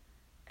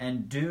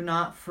 and do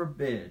not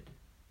forbid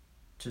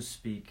to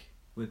speak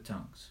with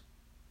tongues.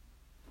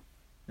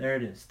 There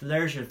it is.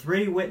 There's your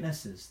 3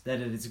 witnesses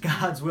that it is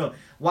God's will.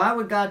 Why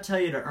would God tell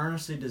you to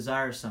earnestly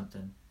desire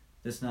something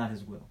that's not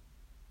His will?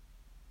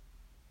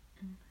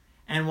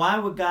 And why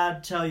would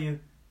God tell you,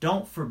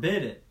 don't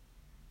forbid it,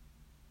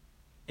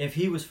 if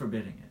He was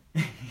forbidding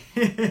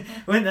it?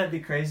 Wouldn't that be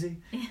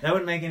crazy? That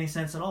wouldn't make any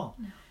sense at all.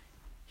 No.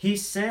 He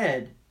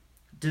said,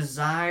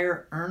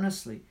 desire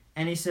earnestly.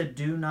 And He said,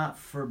 do not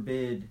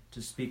forbid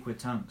to speak with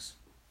tongues.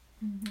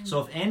 Mm-hmm.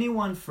 So if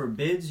anyone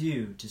forbids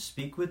you to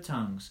speak with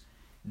tongues,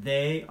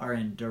 they are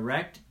in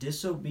direct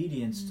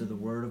disobedience to the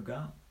Word of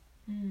God.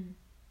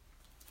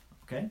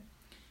 Okay?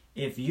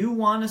 If you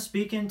want to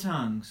speak in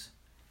tongues,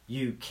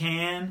 you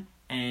can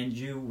and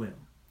you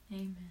will.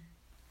 Amen.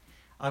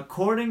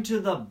 According to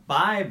the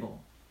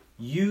Bible,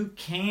 you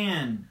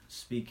can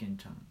speak in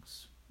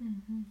tongues.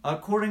 Mm-hmm.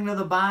 According to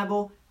the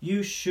Bible,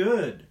 you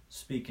should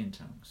speak in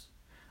tongues.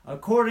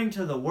 According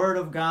to the Word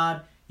of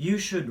God, you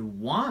should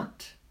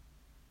want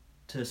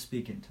to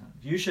speak in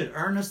tongues. You should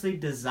earnestly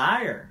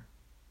desire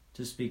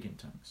to speak in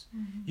tongues.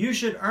 Mm-hmm. You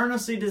should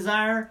earnestly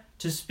desire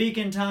to speak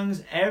in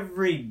tongues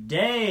every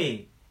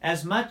day,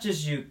 as much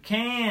as you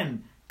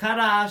can.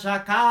 Why,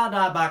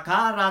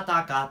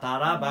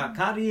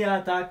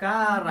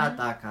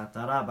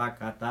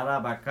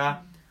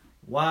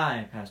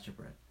 Pastor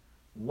Brett?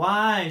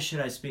 Why should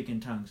I speak in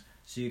tongues?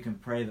 So you can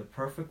pray the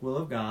perfect will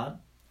of God.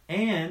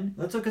 And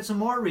let's look at some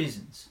more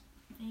reasons.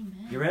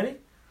 Amen. You ready?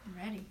 I'm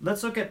ready.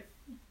 Let's look at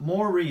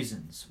more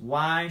reasons.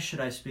 Why should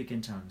I speak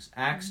in tongues?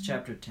 Acts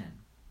chapter 10.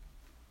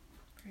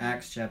 Great.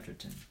 Acts chapter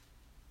 10.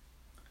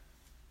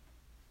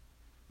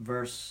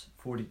 Verse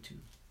 42.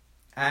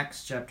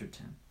 Acts chapter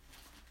 10.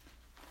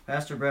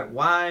 Pastor Brett,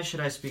 why should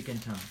I speak in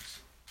tongues?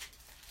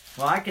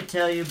 Well, I could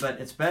tell you, but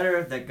it's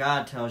better that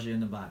God tells you in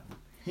the Bible.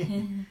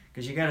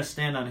 Because you got to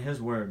stand on His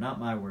word, not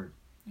my word.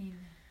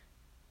 Amen.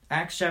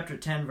 Acts chapter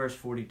 10, verse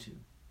 42.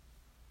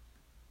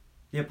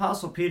 The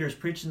Apostle Peter is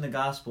preaching the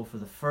gospel for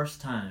the first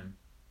time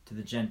to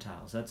the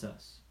Gentiles. That's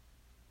us.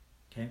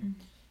 Okay? Mm-hmm.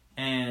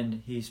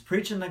 And he's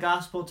preaching the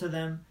gospel to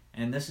them,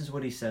 and this is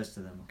what he says to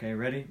them. Okay,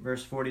 ready?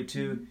 Verse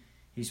 42. Mm-hmm.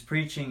 He's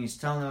preaching, he's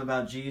telling them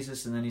about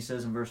Jesus, and then he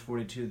says in verse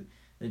 42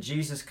 that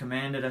Jesus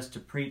commanded us to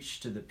preach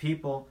to the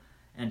people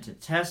and to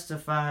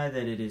testify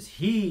that it is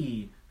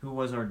He who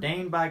was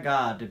ordained by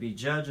God to be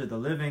judge of the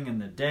living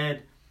and the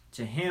dead.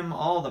 To Him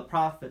all the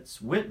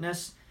prophets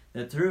witness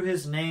that through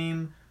His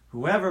name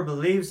whoever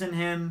believes in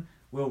Him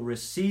will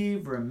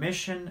receive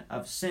remission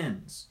of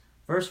sins.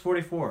 Verse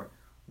 44,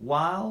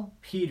 while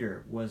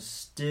Peter was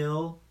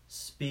still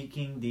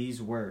speaking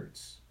these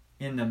words,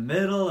 in the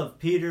middle of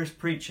Peter's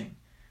preaching,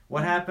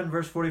 what happened?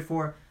 Verse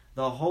 44,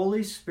 the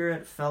Holy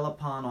Spirit fell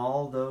upon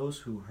all those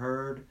who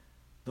heard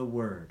the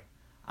word.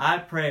 I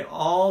pray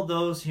all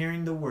those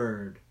hearing the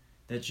word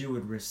that you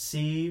would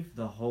receive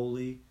the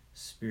Holy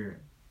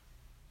Spirit.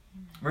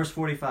 Amen. Verse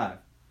 45,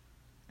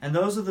 and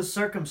those of the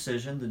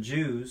circumcision, the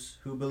Jews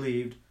who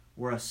believed,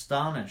 were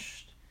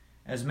astonished,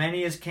 as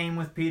many as came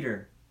with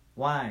Peter.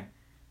 Why?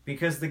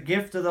 Because the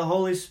gift of the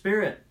Holy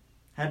Spirit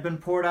had been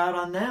poured out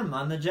on them,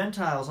 on the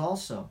Gentiles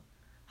also.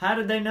 How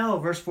did they know?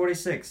 Verse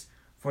 46,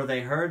 for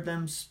they heard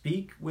them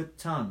speak with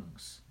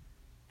tongues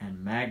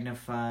and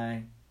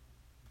magnify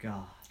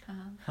God.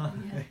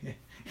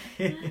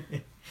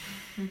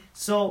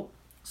 So,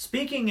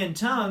 speaking in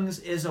tongues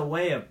is a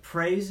way of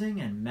praising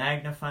and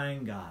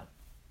magnifying God.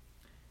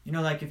 You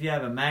know, like if you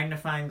have a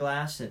magnifying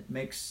glass, it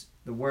makes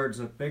the words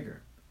look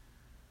bigger.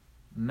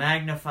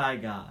 Magnify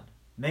God.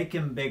 Make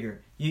Him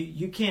bigger.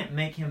 You can't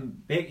make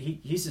Him big.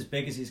 He's as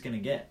big as He's going to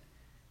get.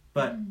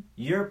 But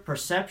your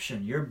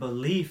perception, your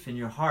belief in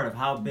your heart of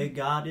how big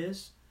God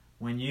is,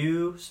 when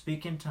you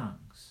speak in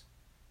tongues,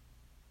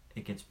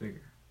 it gets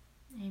bigger.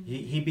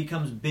 He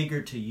becomes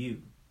bigger to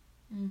you.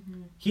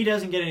 Mm-hmm. He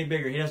doesn't get any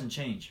bigger. He doesn't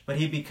change. But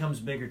He becomes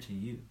bigger to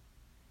you.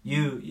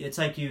 It's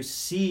like you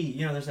see,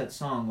 there's that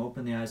song,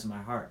 Open the Eyes of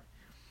My Heart,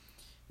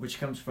 which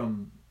comes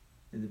from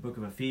the book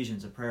of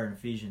Ephesians, a prayer in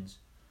Ephesians.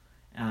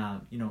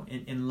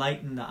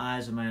 Enlighten the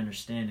eyes of my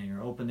understanding,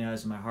 or open the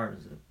eyes of my heart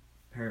is a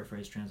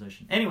paraphrase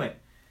translation. Anyway,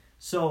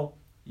 so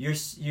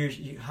as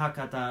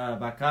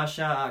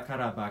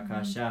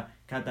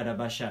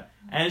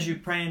you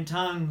pray in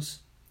tongues,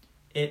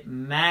 it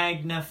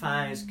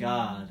magnifies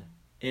God.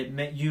 You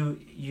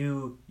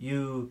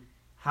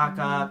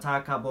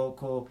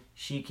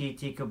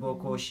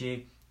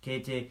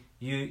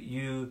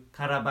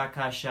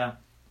karabakasha.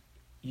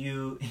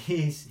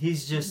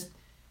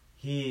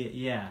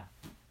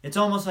 It's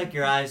almost like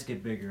your eyes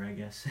get bigger, I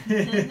guess.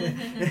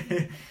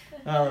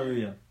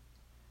 Hallelujah.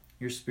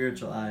 Your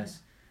spiritual eyes.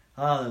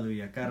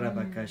 Hallelujah.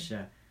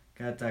 Karabakasha.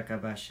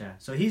 Katakabasha.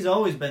 So He's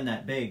always been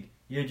that big.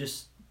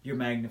 You're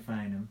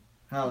magnifying Him.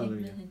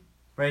 Hallelujah. Amen.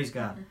 Praise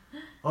God.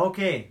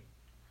 Okay.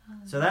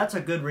 So that's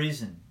a good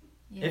reason.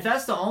 Yes. If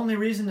that's the only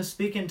reason to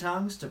speak in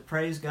tongues, to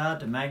praise God,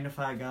 to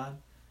magnify God,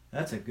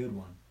 that's a good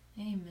one.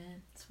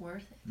 Amen. It's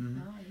worth it.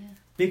 Mm-hmm. Oh, yeah.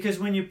 Because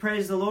when you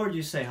praise the Lord,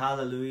 you say,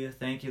 hallelujah,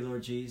 thank you,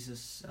 Lord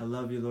Jesus. I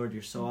love you, Lord.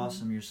 You're so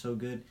awesome. You're so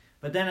good.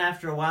 But then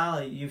after a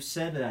while, you've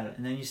said that,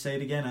 and then you say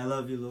it again, I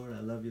love you, Lord. I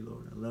love you,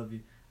 Lord. I love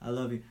you. I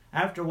love you.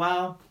 After a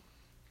while,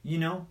 you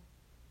know,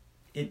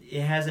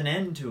 it has an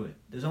end to it.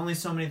 There's only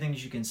so many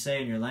things you can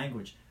say in your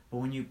language. But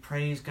when you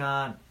praise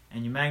God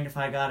and you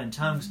magnify God in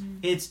tongues,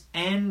 it's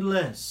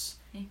endless.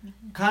 Amen.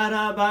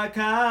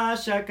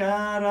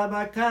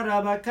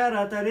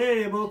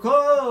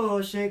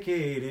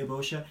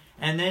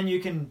 And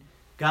then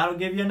God will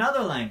give you another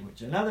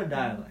language, another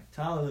dialect.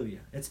 Hallelujah.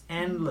 It's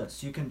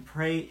endless. You can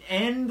pray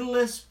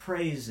endless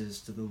praises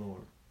to the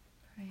Lord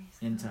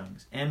in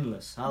tongues.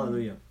 Endless.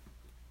 Hallelujah.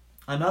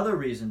 Another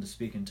reason to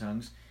speak in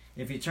tongues,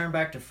 if you turn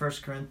back to 1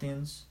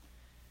 Corinthians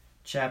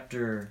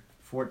chapter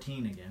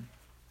 14 again.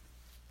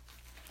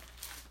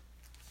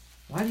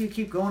 Why do you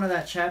keep going to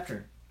that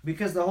chapter?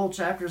 Because the whole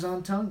chapter is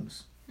on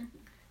tongues.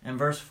 And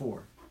verse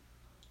 4.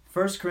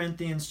 1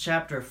 Corinthians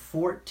chapter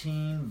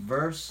 14,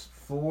 verse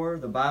 4,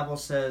 the Bible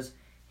says,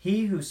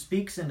 he who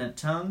speaks in a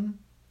tongue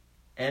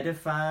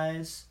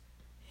edifies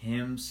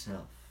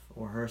himself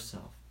or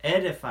herself.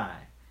 Edify.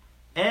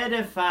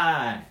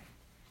 Edify.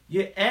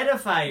 You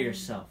edify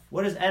yourself.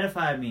 What does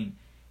edify mean?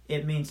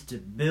 It means to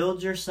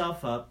build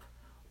yourself up,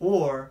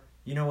 or,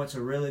 you know what's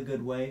a really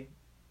good way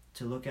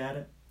to look at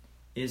it?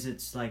 Is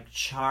it's like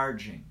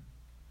charging.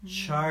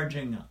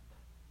 Charging up.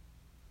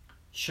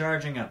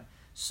 Charging up.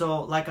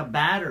 So, like a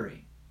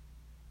battery.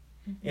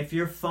 If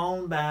your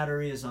phone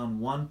battery is on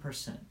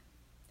 1%,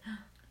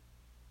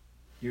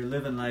 you're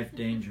living life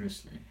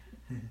dangerously.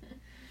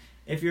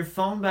 If your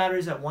phone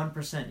battery's at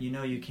 1%, you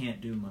know you can't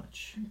do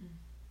much.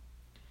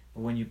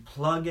 But when you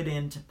plug it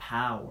into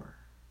power,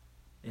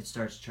 it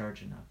starts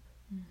charging up.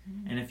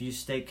 And if you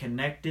stay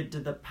connected to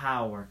the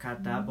power,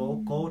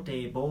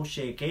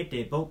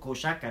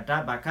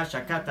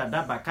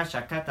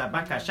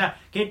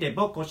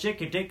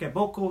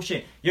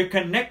 you're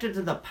connected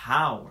to the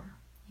power.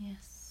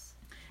 Yes.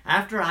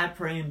 After I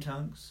pray in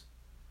tongues,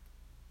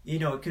 you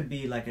know, it could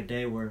be like a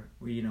day where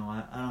you know,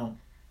 I don't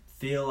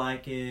feel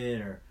like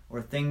it,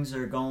 or things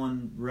are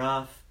going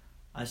rough.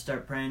 I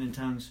start praying in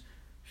tongues.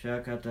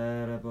 After a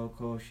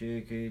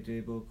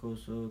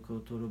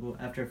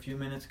few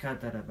minutes,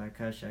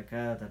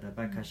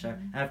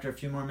 after a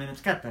few more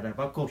minutes,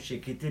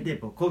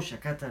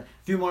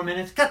 few more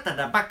minutes,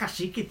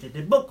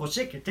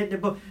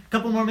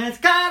 couple more minutes,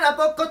 a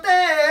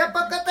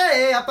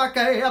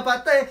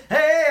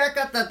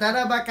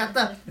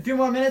few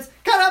more minutes,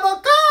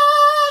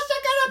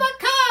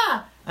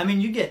 I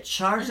mean, you get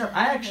charged up.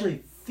 I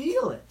actually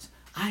feel it.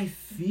 I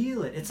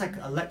feel it. It's like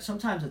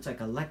sometimes it's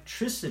like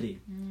electricity.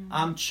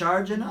 I'm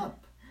charging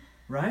up,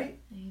 right?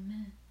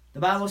 Amen. The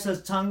Bible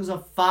says tongues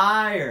of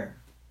fire.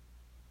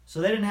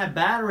 So they didn't have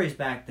batteries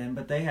back then,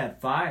 but they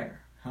had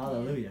fire.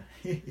 Hallelujah.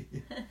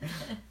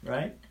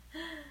 Right?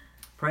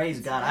 Praise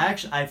God.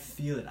 I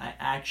feel it. I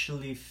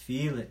actually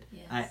feel it.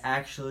 Yes. I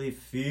actually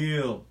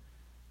feel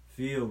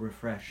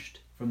refreshed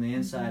from the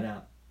inside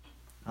out.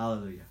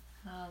 Hallelujah.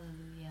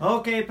 Hallelujah.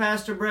 Okay,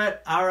 Pastor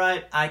Brett. All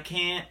right, I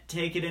can't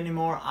take it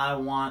anymore. I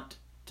want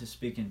to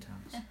speak in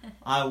tongues.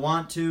 I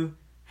want to.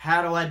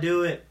 How do I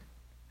do it?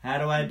 How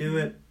do I do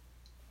it?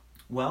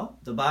 Well,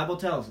 the Bible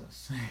tells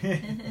us.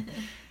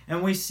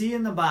 And we see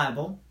in the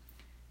Bible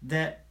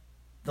that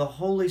the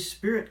Holy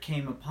Spirit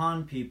came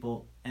upon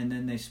people and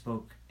then they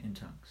spoke in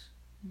tongues.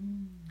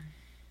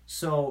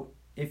 So,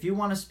 if you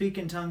want to speak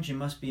in tongues, you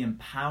must be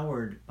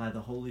empowered by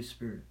the Holy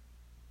Spirit.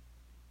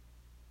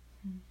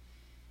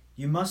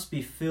 You must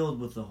be filled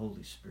with the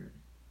Holy Spirit.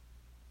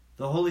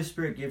 The Holy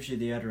Spirit gives you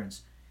the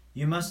utterance.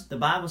 The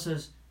Bible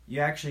says you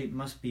actually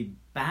must be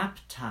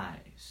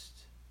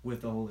baptized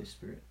with the Holy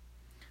Spirit.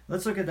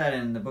 Let's look at that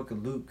in the book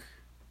of Luke.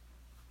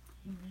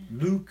 Amen.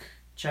 Luke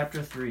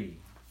chapter 3,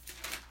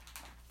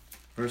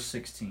 verse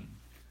 16.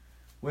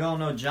 We all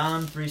know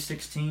John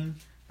 3:16,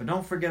 but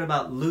don't forget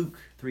about Luke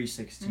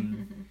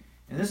 3:16.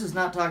 And this is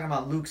not talking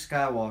about Luke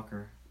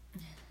Skywalker.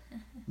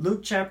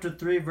 Luke chapter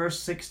 3, verse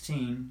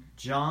 16,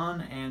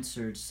 John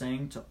answered,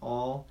 saying to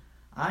all,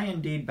 I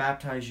indeed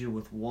baptize you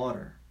with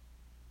water,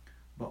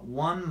 but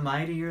one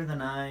mightier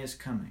than I is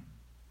coming,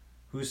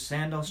 whose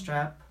sandal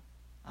strap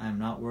I am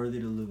not worthy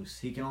to loose.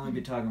 He can only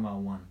be talking about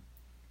one.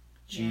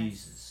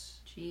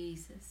 Jesus. Yes,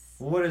 Jesus.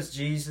 Well, what is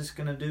Jesus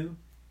going to do?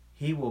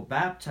 He will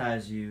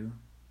baptize you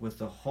with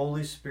the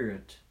Holy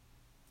Spirit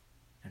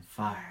and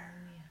fire.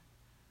 Hallelujah.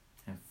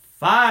 And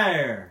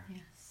fire.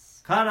 Yes.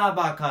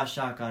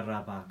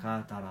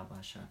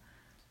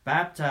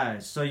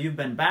 Baptized. So you've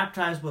been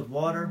baptized with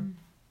water,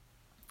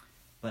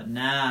 but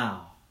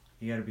now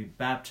you got to be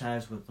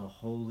baptized with the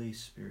Holy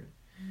Spirit.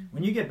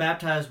 When you get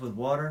baptized with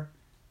water,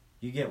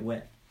 you get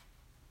wet.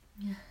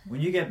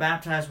 When you get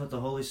baptized with the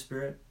Holy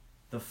Spirit,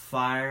 the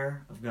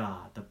fire of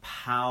God, the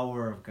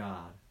power of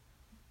God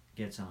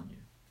gets on you.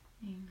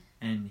 Amen.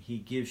 And He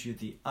gives you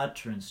the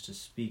utterance to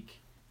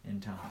speak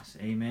in tongues.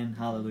 Amen.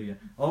 Hallelujah.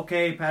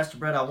 Okay, Pastor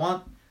Brett, I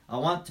want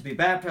to be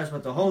baptized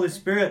with the Holy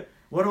Spirit.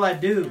 What do I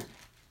do?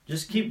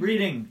 Just keep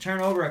reading.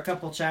 Turn over a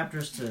couple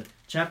chapters to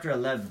chapter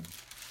 11.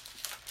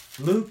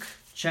 Luke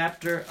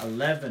chapter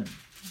 11.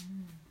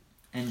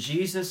 And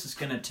Jesus is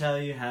going to tell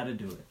you how to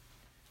do it.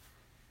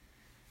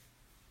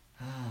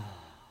 Oh,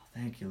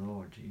 thank you,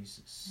 Lord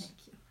Jesus.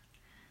 Thank you.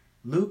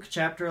 Luke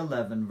chapter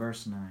 11,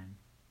 verse 9.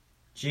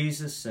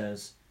 Jesus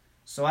says,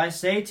 "So I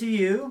say to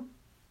you,"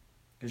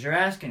 because you're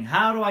asking,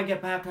 how do I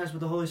get baptized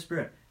with the Holy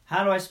Spirit?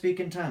 How do I speak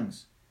in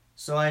tongues?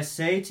 "So I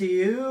say to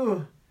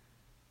you,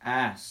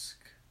 ask,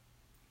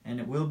 and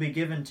it will be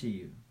given to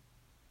you.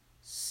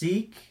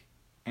 Seek,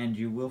 and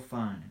you will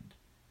find.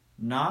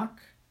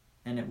 Knock,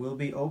 and it will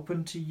be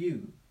opened to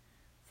you.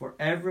 For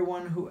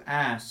everyone who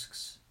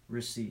asks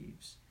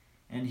receives,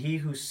 and he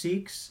who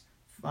seeks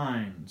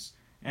finds,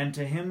 and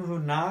to him who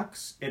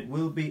knocks it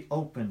will be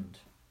opened.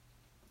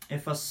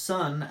 If a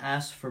son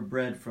asks for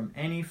bread from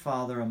any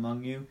father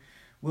among you,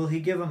 will he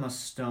give him a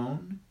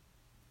stone?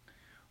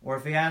 Or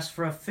if he asks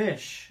for a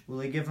fish, will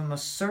he give him a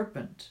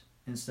serpent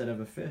instead of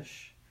a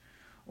fish?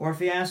 Or if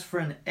he asks for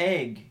an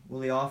egg,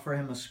 will he offer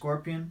him a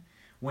scorpion?"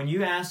 When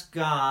you ask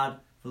God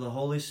for the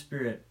Holy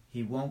Spirit,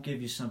 he won't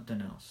give you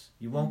something else.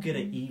 You won't get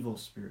an evil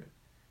spirit.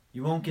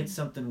 You won't get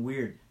something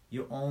weird.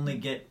 You only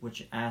get what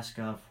you ask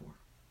God for.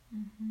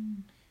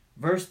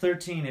 Verse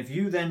 13, "If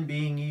you then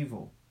being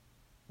evil,"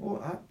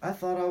 "Well, I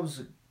thought I was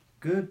a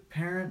good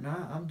parent.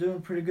 I'm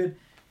doing pretty good."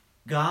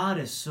 God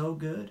is so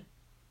good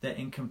that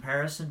in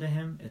comparison to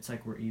him, it's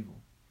like we're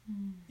evil.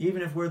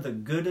 Even if we're the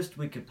goodest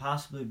we could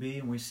possibly be,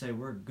 and we say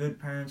we're good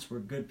parents, we're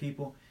good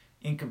people,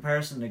 in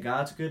comparison to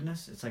God's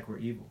goodness, it's like we're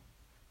evil.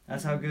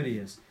 That's how good he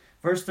is.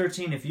 Verse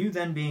 13, "If you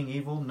then being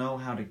evil know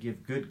how to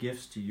give good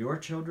gifts to your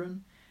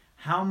children,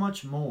 how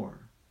much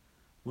more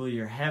will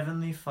your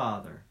heavenly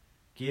Father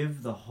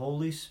give the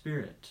Holy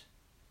Spirit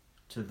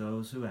to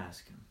those who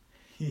ask him?"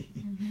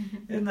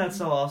 Isn't that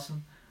so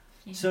awesome?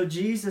 Yeah. So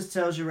Jesus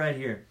tells you right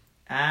here,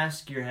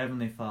 ask your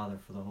heavenly Father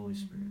for the Holy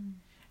Spirit.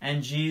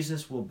 And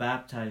Jesus will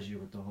baptize you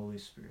with the Holy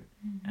Spirit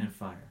and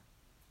fire.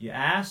 You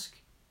ask,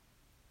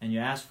 and you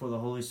ask for the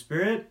Holy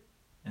Spirit,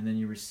 and then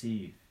you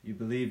receive. You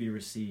believe, you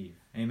receive.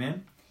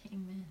 Amen?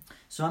 Amen.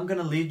 So I'm going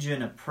to lead you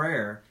in a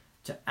prayer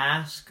to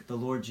ask the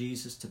Lord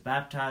Jesus to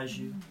baptize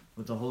you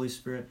with the Holy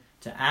Spirit,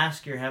 to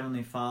ask your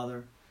Heavenly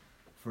Father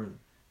for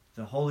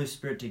the Holy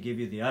Spirit to give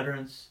you the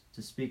utterance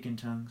to speak in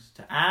tongues,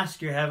 to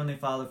ask your Heavenly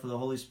Father for the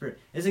Holy Spirit.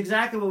 It's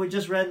exactly what we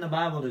just read in the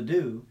Bible to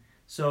do.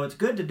 So it's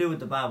good to do what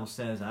the Bible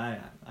says,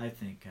 I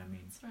think. I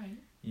mean, That's right.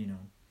 You know.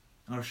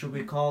 Or should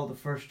we call the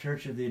First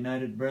Church of the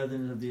United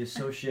Brethren of the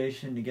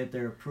Association to get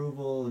their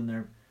approval and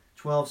their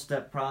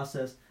 12-step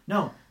process?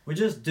 No, we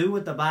just do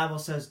what the Bible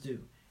says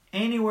do.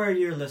 Anywhere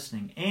you're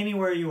listening,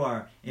 anywhere you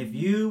are, if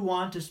you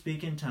want to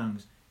speak in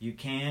tongues, you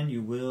can,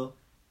 you will,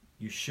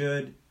 you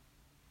should.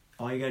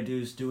 All you got to do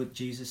is do what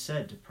Jesus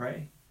said, to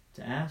pray,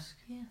 to ask.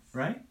 Yes.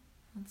 Right?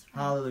 That's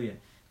right. Hallelujah.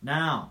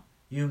 Now,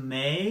 you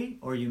may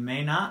or you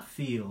may not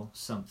feel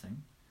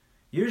something.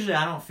 Usually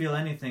I don't feel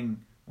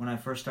anything when I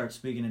first start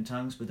speaking in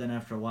tongues, but then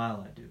after a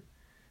while I do.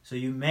 So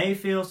you may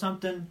feel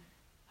something.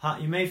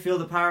 You may feel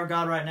the power of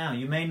God right now.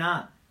 You may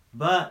not.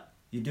 But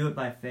you do it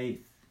by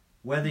faith.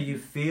 Whether you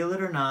feel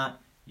it or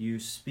not, you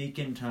speak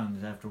in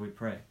tongues after we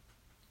pray.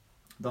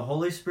 The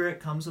Holy Spirit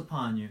comes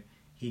upon you.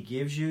 He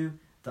gives you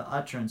the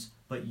utterance,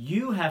 but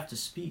you have to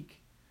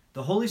speak.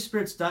 The Holy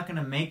Spirit's not going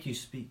to make you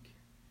speak.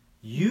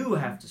 You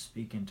have to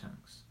speak in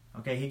tongues.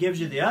 Okay, he gives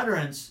you the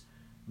utterance,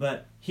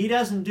 but he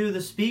doesn't do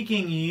the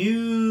speaking.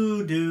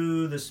 You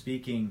do the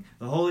speaking.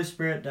 The Holy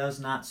Spirit does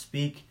not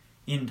speak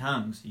in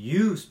tongues.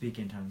 You speak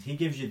in tongues. He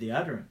gives you the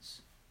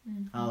utterance.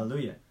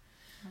 Hallelujah.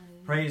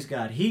 Praise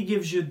God. He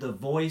gives you the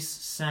voice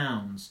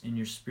sounds in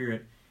your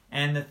spirit.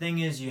 And the thing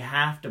is, you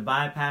have to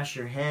bypass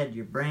your head,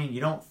 your brain. You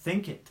don't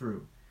think it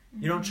through.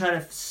 You don't try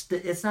to...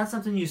 it's not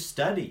something you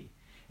study.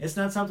 It's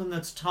not something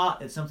that's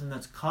taught. It's something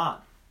that's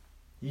caught.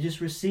 You just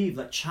receive,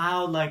 like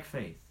childlike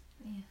faith.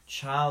 Yes.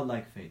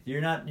 Childlike faith.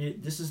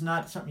 This is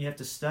not something you have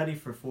to study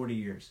for 40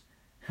 years.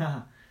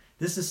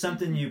 This is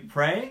something you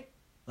pray,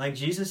 like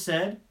Jesus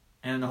said,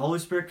 and the Holy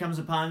Spirit comes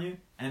upon you,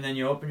 and then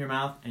you open your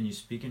mouth and you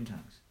speak in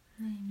tongues.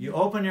 Amen. You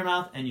open your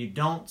mouth and you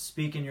don't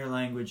speak in your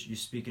language, you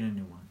speak in a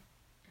new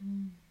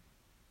one.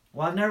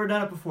 Well, I've never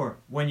done it before.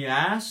 When you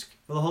ask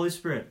for the Holy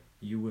Spirit,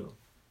 you will.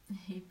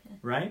 Amen.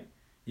 Right?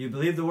 You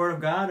believe the Word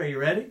of God? Are you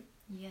ready?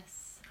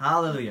 Yes.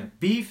 Hallelujah.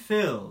 Be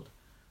filled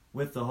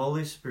with the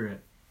Holy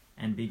Spirit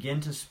and begin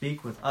to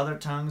speak with other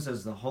tongues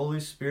as the Holy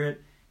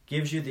Spirit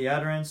gives you the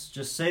utterance.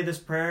 Just say this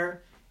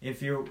prayer.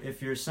 If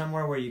you're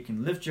somewhere where you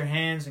can lift your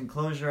hands and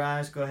close your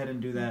eyes, go ahead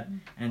and do that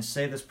and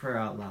say this prayer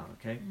out loud,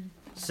 okay?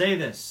 Say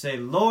this. Say,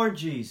 Lord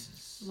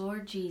Jesus.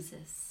 Lord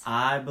Jesus.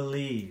 I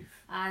believe.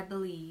 I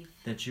believe.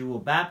 That you will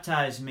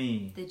baptize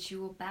me. That you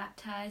will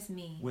baptize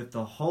me. With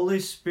the Holy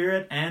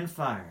Spirit and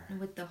fire. And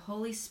with the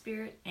Holy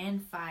Spirit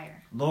and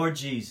fire. Lord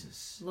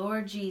Jesus.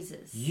 Lord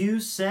Jesus. You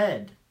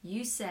said.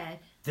 You said.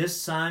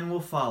 This sign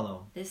will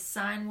follow. This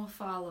sign will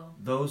follow.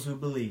 Those who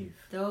believe.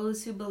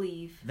 Those who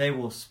believe. They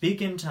will speak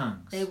in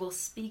tongues. They will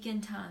speak in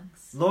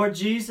tongues. Lord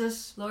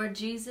Jesus. Lord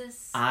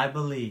Jesus. I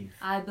believe.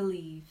 I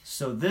believe.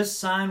 So this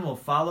sign will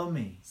follow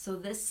me. So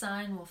this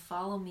sign will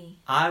follow me.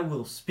 I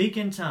will speak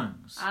in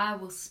tongues. I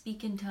will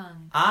speak in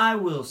tongues. I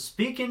will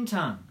speak in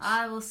tongues.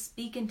 I will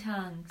speak in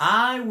tongues.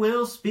 I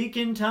will speak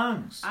in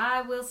tongues.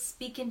 I will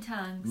speak in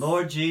tongues.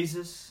 Lord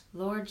Jesus.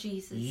 Lord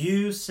Jesus.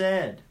 You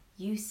said.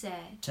 You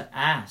said to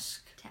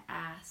ask to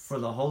ask for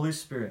the Holy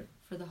Spirit.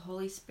 for the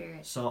Holy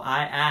Spirit. So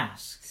I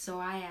ask, So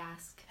I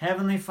ask,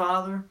 Heavenly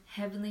Father,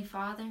 Heavenly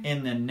Father,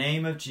 in the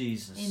name of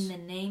Jesus, in the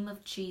name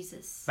of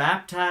Jesus,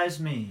 baptize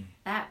me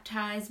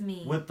baptize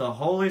me with the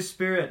Holy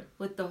Spirit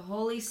with the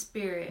Holy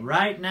Spirit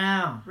right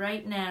now.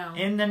 right now.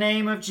 In the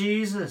name of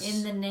Jesus,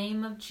 In the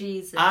name of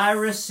Jesus, I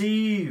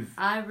receive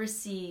I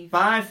receive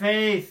by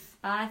faith.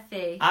 by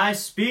faith. I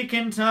speak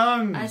in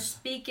tongues. I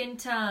speak in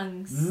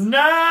tongues.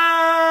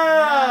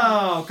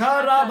 Now!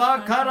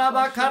 Karaba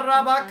karaba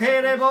karaba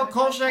kerebo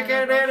koshe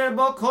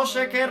kerebo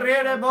koshe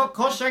kerebo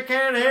koshe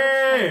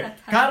kere.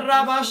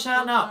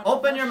 Karabashana.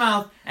 Open your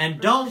mouth and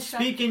don't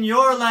speak in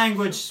your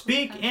language.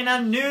 Speak in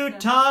a new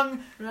tongue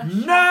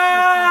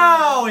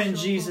now in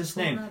Jesus'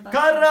 name.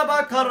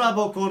 Karaba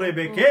karabo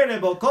korebe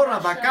kerebo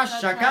koraba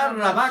kasha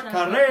karaba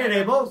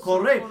karebo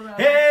kore.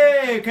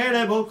 Hey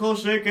kerebo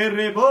koshe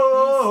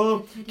kerebo.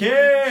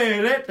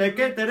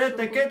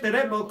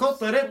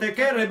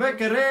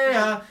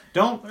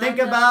 Don't think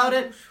about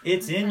it.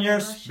 It's in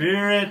your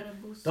spirit.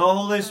 The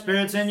Holy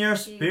Spirit's in your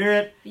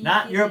spirit,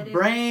 not your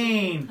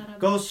brain.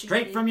 Go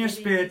straight from your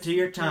spirit to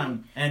your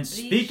tongue and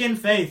speak in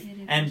faith.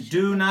 And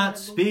do not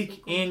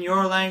speak in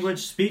your language.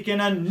 Speak in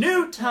a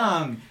new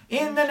tongue.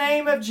 In the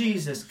name of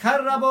Jesus.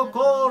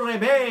 Karaboko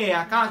rebe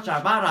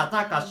akasha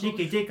barataka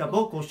shikitika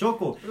boko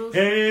shoko.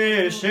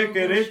 Hey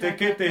shekerete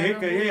kete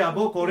heke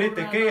aboko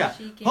rete kea.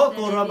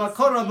 Hoko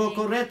rabakora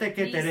boko rete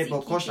kete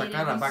rebo kosha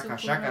karabaka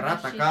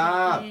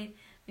shakarataka.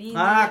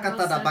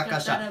 Katada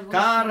bakasha,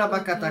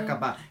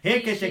 karabakatakaba,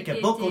 heketeke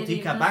boko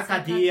tika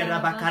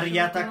bakadira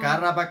bakariata,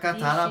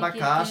 karabakatara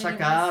bakasha,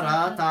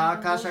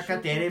 karata, kasha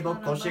katere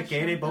boko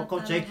shekere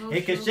boko che,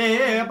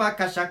 hekeshe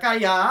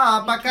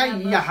bakashakaya,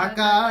 bakaya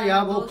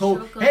hakaya boko,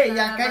 hey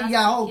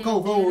yakaya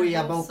oko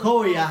hoya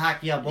boko ya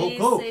hakia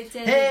boko,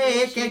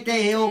 hey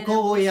kete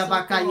oko ya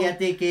bakaya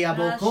teke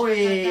aboko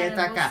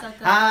etaka,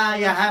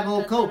 aya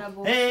haboko,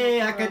 hey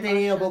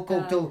akate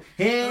boko to,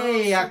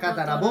 hey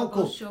akatara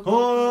boko,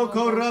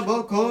 hoko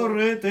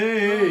Rabokorete,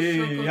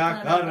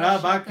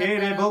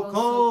 Yakarabakere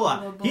Bokoa,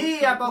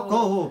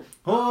 Hiaboko,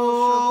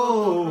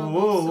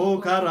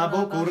 Oh,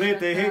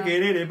 Karabokorete,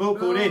 Hekere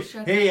Bokore,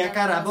 Hey,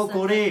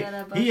 Karabokore,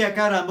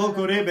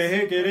 Hiakarabokore,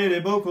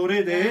 Behekere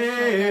Bokore,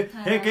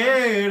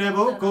 Hekere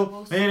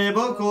Boko,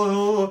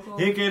 Ereboko,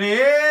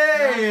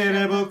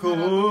 Hekere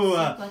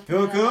Bokoa,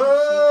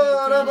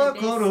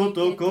 Yokorabokoro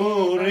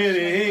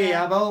Tokore,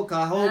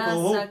 Aboka,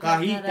 Hoko,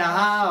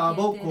 Kahita,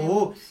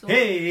 Boko,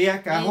 Hey,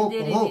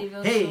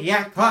 Yakahoko, Hey,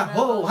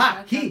 Yakaho,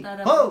 Haki,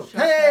 Ho,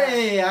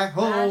 Hey,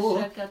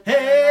 Yako,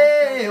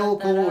 Hey,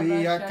 Oko,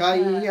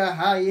 Yakaya,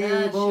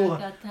 Hayebo,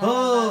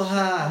 Ho,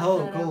 Ha,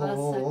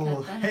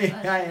 Hoko, Hey,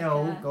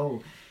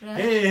 Hayoko,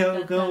 Hey,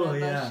 Hoko,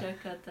 yeah.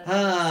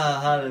 Ah,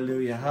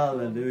 hallelujah,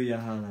 hallelujah,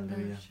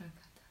 hallelujah.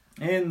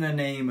 In the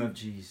name of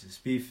Jesus,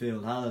 be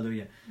filled.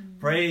 Hallelujah.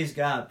 Praise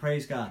God,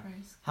 praise God.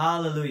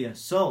 Hallelujah.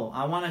 So,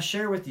 I want to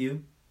share with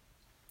you,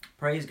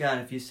 praise God,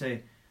 if you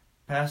say,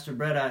 Pastor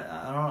Brett,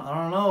 I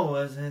don't know,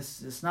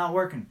 it's not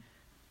working.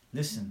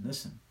 Listen.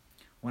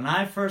 When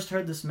I first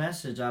heard this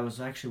message, I was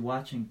actually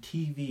watching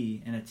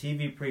TV, and a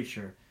TV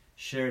preacher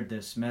shared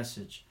this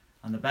message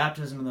on the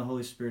baptism of the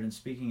Holy Spirit and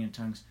speaking in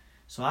tongues.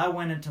 So I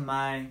went into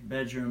my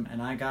bedroom,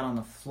 and I got on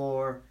the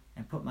floor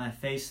and put my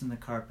face in the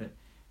carpet,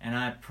 and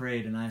I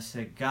prayed, and I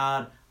said,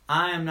 God,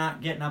 I am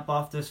not getting up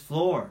off this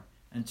floor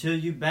until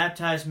you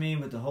baptize me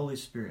with the Holy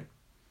Spirit.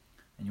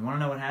 And you want to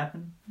know what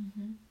happened?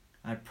 Mm-hmm.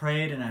 I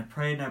prayed and I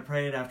prayed and I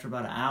prayed. After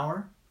about an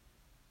hour,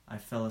 I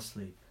fell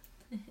asleep.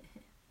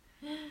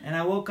 And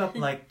I woke up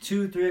like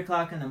 2, 3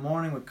 o'clock in the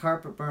morning with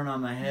carpet burn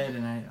on my head,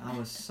 and I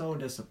was so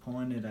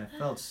disappointed. I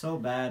felt so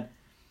bad.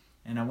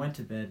 And I went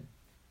to bed.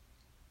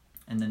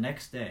 And the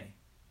next day,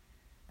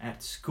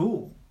 at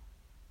school,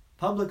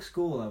 public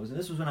school,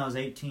 this was when I was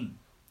 18,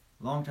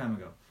 a long time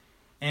ago.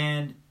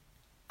 And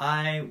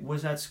I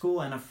was at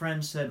school, and a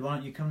friend said, why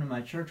don't you come to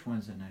my church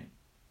Wednesday night?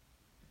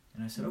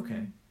 And I said,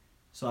 okay.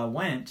 So I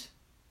went,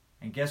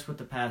 and guess what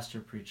the pastor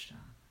preached on?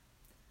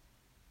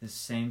 The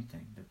same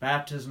thing. The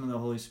baptism of the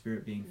Holy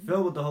Spirit, being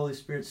filled with the Holy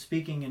Spirit,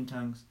 speaking in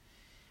tongues.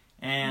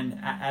 And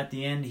at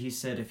the end, he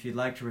said, if you'd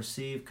like to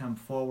receive, come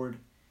forward.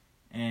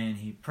 And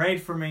he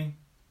prayed for me,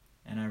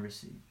 and I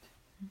received.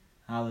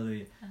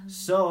 Hallelujah.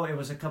 So it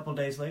was a couple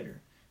days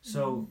later.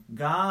 So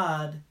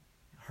God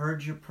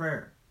heard your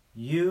prayer.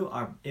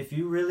 If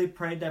you really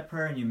prayed that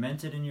prayer and you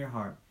meant it in your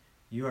heart,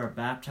 you are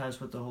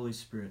baptized with the Holy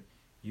Spirit.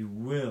 You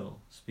will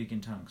speak in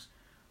tongues.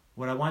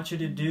 What I want you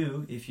to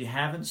do, if you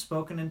haven't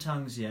spoken in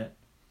tongues yet,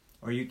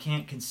 or you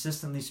can't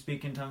consistently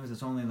speak in tongues,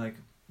 it's only like,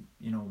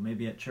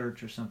 maybe at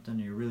church or something,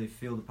 you really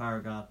feel the power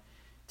of God,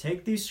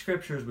 take these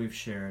scriptures we've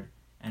shared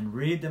and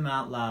read them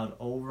out loud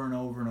over and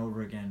over and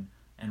over again,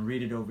 and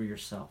read it over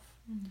yourself.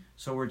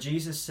 So where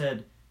Jesus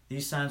said,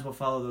 these signs will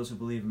follow those who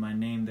believe in my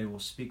name, they will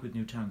speak with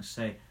new tongues.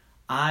 Say,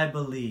 I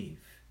believe,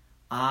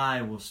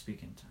 I will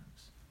speak in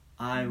tongues.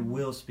 I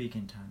will speak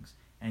in tongues.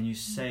 And you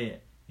say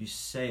it. You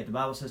say it. The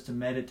Bible says to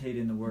meditate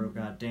in the Word of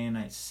God day and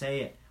night.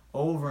 Say it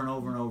over and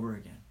over and over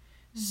again.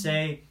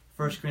 Say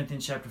 1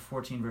 Corinthians chapter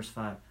 14, verse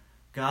 5.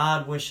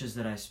 God wishes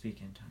that I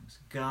speak in tongues.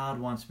 God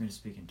wants me to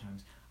speak in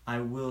tongues. I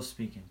will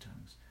speak in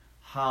tongues.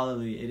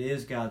 Hallelujah. It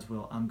is God's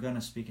will. I'm going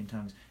to speak in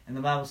tongues. And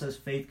the Bible says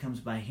faith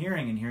comes by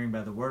hearing, and hearing by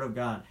the word of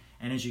God.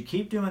 And as you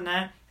keep doing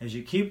that,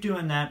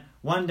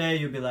 one day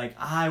you'll be like,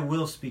 I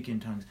will speak in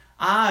tongues.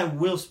 I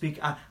will speak.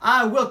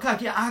 I will.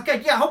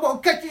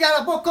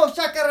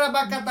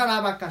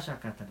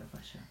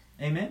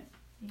 Amen?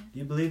 Yeah. Do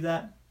you believe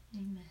that?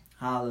 Amen.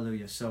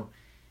 Hallelujah. So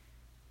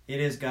it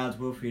is God's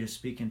will for you to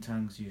speak in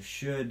tongues. You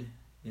should.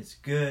 It's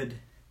good.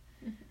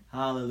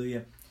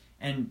 Hallelujah.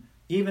 And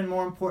even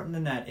more important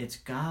than that, it's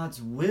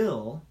God's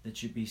will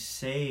that you be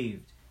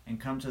saved and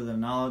come to the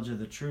knowledge of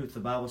the truth. The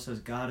Bible says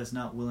God is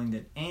not willing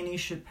that any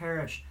should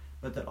perish,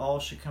 but that all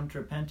should come to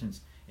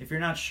repentance. If you're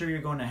not sure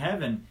you're going to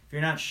heaven, if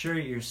you're not sure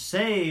you're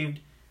saved,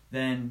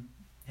 then,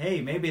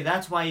 hey, maybe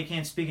that's why you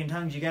can't speak in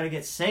tongues. You got to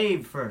get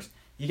saved first.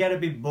 You got to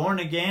be born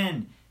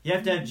again. You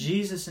have to have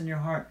Jesus in your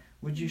heart.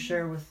 Would you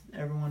share with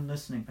everyone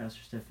listening,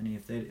 Pastor Stephanie,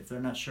 if they're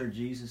not sure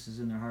Jesus is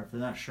in their heart, if they're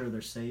not sure they're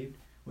saved,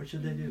 what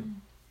should they do?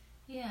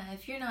 Yeah,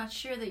 if you're not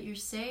sure that you're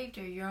saved,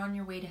 or you're on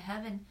your way to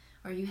heaven,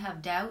 or you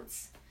have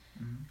doubts,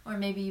 or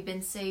maybe you've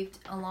been saved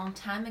a long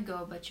time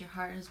ago, but your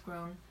heart has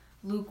grown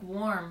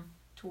lukewarm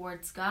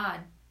towards God,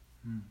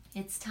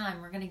 it's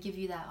time. We're going to give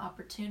you that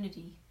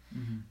opportunity.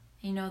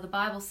 You know, the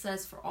Bible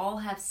says, for all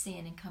have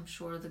sinned and come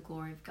short of the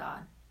glory of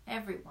God.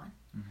 Everyone.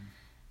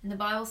 And the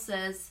Bible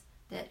says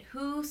that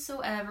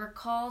whosoever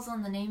calls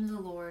on the name of the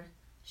Lord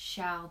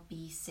shall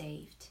be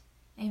saved.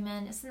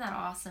 Amen. Isn't that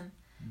awesome?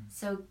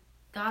 So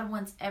God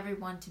wants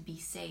everyone to be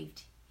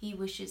saved. He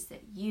wishes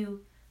that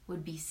you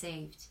would be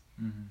saved.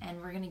 And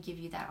we're going to give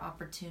you that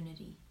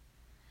opportunity.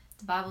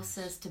 The Bible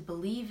says to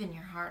believe in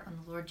your heart on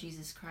the Lord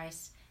Jesus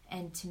Christ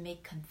and to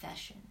make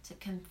confession, to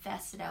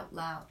confess it out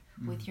loud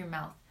with your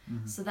mouth.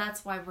 So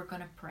that's why we're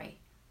going to pray.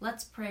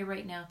 Let's pray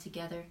right now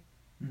together,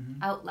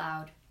 out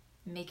loud,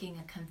 making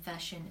a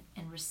confession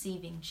and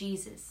receiving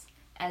Jesus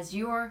as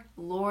your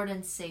Lord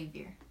and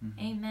Savior.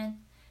 Amen.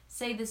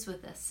 Say this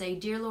with us. Say,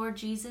 Dear Lord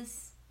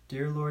Jesus.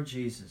 Dear Lord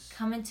Jesus.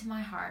 Come into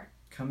my heart.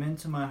 Come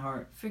into my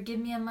heart. Forgive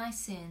me of my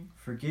sin.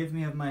 Forgive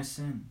me of my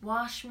sin.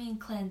 Wash me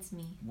and cleanse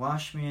me.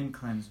 Wash me and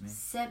cleanse me.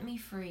 Set me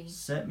free.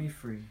 Set me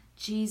free.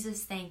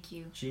 Jesus, thank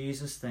you.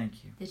 Jesus,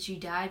 thank you. That you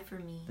died for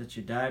me. That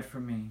you died for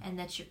me. And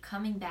that you're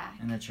coming back.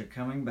 And that you're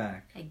coming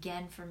back.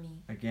 Again for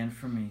me. Again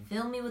for me.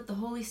 Fill me with the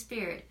Holy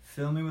Spirit.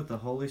 Fill me with the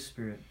Holy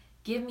Spirit.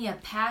 Give me a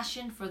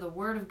passion for the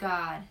Word of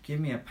God. Give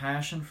me a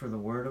passion for the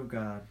Word of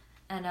God.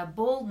 And a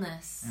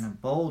boldness. And a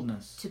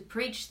boldness. To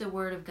preach the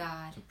Word of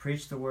God. To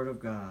preach the Word of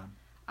God.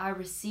 I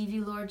receive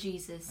you, Lord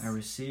Jesus. I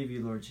receive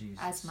you, Lord Jesus.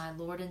 As my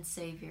Lord and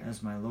Savior.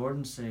 As my Lord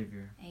and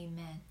Savior.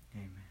 Amen.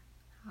 Amen.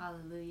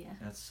 Hallelujah.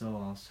 That's so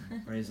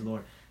awesome. Praise the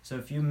Lord. So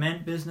if you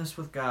meant business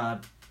with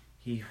God,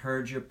 He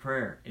heard your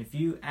prayer. If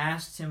you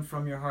asked Him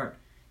from your heart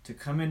to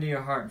come into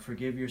your heart and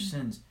forgive your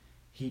sins,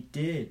 He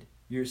did.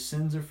 Your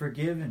sins are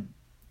forgiven.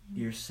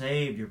 You're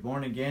saved. You're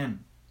born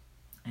again.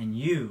 And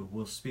you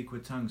will speak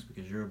with tongues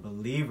because you're a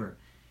believer.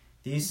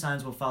 These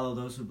signs will follow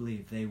those who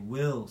believe. They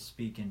will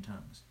speak in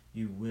tongues.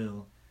 You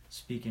will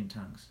speak in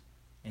tongues.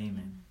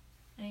 Amen.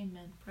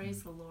 Amen.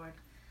 Praise the Lord.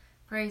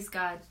 Praise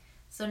God.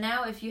 So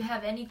now if you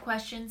have any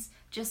questions,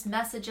 just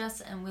message us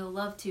and we'll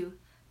love to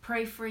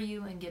pray for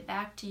you and get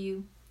back to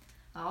you.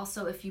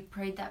 Also, if you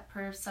prayed that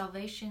prayer of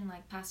salvation,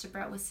 like Pastor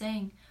Brett was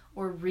saying,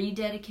 or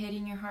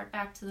rededicating your heart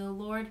back to the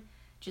Lord,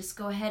 just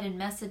go ahead and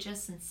message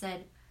us and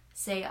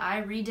say,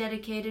 I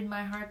rededicated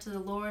my heart to the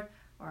Lord,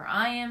 or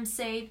I am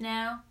saved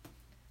now.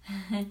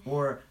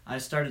 Or I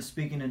started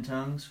speaking in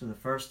tongues for the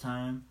first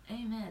time.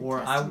 Amen. Or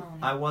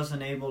Testimony. I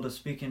wasn't able to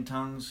speak in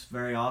tongues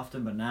very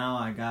often, but now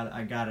I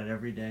got it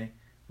every day.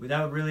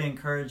 That would really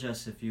encourage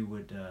us if you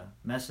would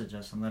message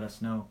us and let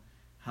us know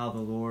how the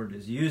Lord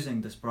is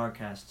using this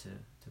broadcast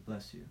to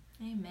bless you.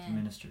 Amen. To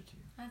minister to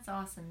you. That's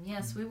awesome.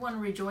 Yes, we want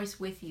to rejoice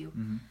with you.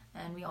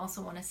 And we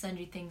also want to send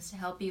you things to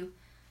help you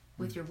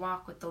with your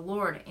walk with the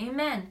Lord.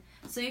 Amen.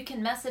 So you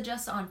can message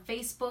us on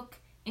Facebook,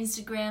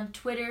 Instagram,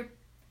 Twitter,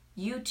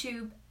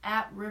 YouTube,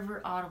 at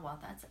River Ottawa.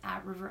 That's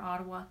at River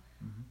Ottawa.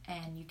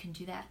 And you can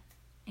do that.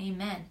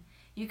 Amen.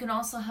 You can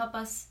also help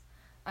us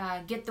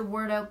get the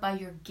word out by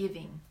your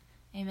giving.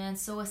 Amen.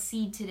 Sow a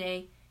seed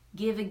today.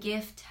 Give a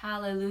gift.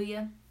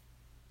 Hallelujah.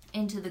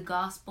 Into the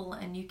gospel.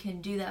 And you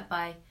can do that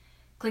by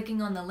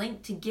clicking on the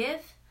link to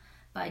give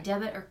by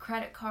debit or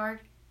credit card.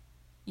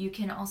 You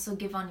can also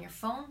give on your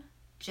phone.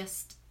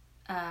 Just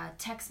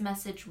text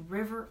message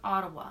River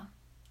Ottawa.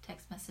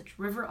 Text message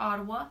River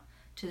Ottawa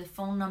to the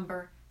phone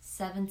number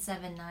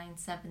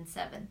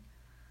 77977.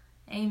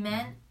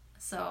 Amen.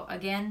 So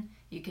again,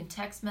 you can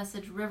text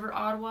message River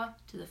Ottawa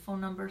to the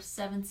phone number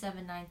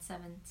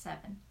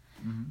 77977.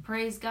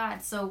 Praise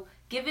God. So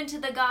give into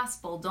the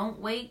gospel. Don't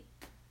wait.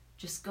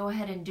 Just go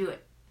ahead and do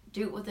it.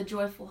 Do it with a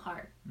joyful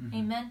heart.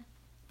 Amen.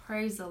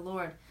 Praise the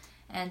Lord.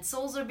 And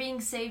souls are being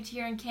saved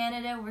here in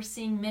Canada. We're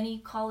seeing many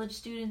college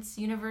students,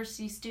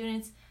 university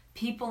students,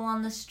 people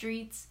on the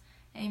streets.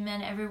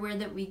 Amen. Everywhere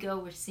that we go,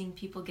 we're seeing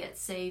people get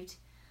saved.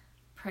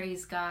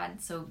 Praise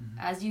God. So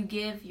as you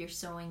give, you're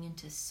sowing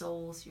into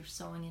souls, you're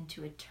sowing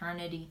into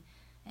eternity,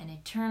 and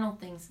eternal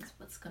things is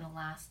what's going to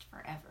last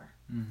forever.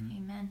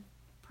 Amen.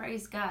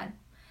 Praise God.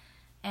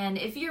 And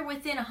if you're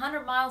within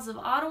 100 miles of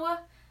Ottawa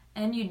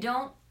and you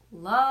don't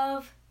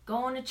love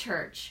going to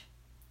church,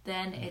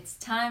 then it's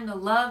time to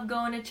love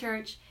going to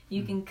church.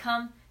 You can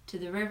come to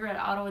the River at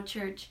Ottawa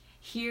Church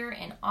here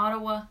in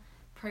Ottawa.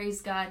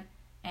 Praise God.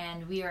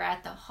 And we are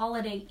at the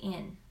Holiday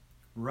Inn.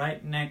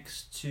 Right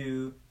next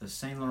to the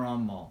Saint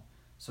Laurent Mall.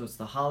 So it's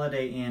the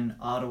Holiday Inn,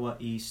 Ottawa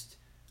East,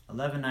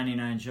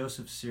 1199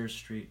 Joseph Sears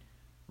Street.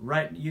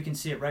 Right, you can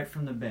see it right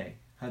from the bay,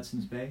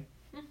 Hudson's Bay,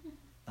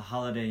 the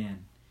Holiday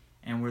Inn.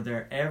 And we're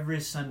there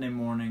every Sunday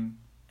morning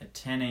at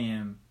 10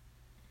 a.m.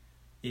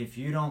 If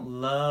you don't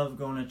love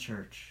going to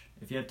church,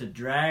 if you have to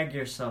drag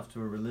yourself to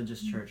a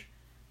religious church,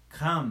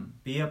 come,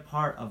 be a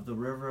part of the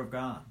River of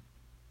God.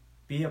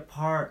 Be a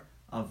part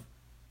of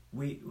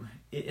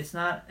it's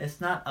not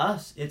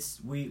us.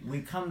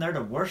 We come there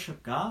to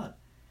worship God,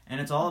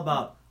 and it's all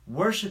about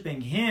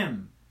worshiping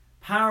Him.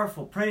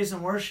 Powerful praise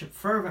and worship,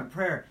 fervent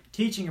prayer,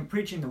 teaching and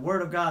preaching the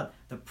Word of God,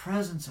 the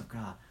presence of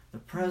God, the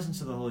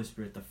presence of the Holy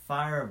Spirit, the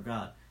fire of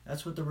God.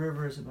 That's what the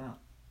river is about.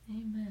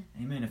 Amen.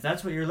 Amen. If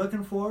that's what you're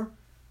looking for,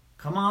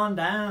 come on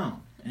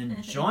down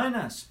and join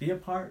us. Be a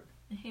part.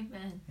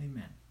 Amen.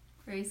 Amen.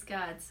 Praise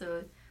God.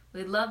 So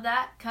we'd love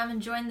that. Come and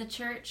join the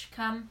church.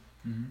 Come.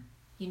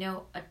 You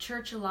know, a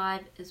church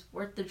alive is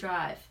worth the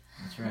drive.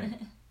 That's right.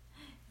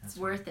 It's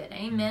worth it.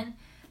 Amen.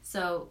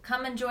 So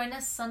come and join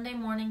us Sunday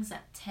mornings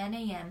at 10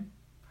 a.m.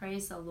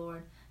 Praise the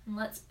Lord. And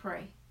let's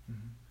pray.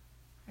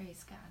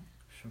 Praise God.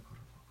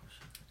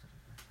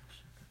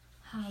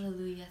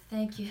 Hallelujah.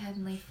 Thank you,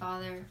 Heavenly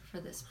Father, for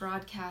this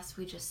broadcast.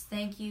 We just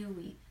thank you.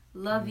 We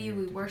love you.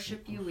 We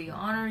worship you. We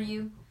honor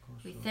you.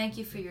 We thank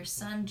you for your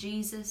Son,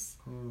 Jesus,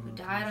 who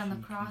died on the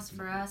cross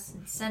for us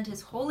and sent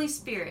His Holy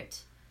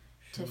Spirit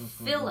to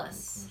fill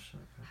us.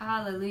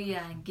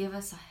 Hallelujah. And give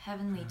us a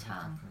heavenly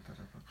tongue.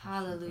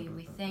 Hallelujah.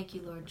 We thank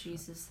you, Lord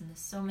Jesus. And there's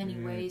so many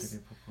ways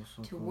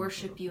to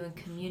worship you and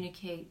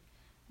communicate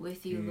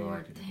with you,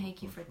 Lord.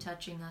 Thank you for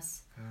touching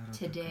us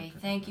today.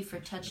 Thank you for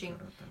touching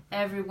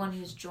everyone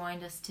who's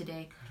joined us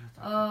today.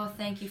 Oh,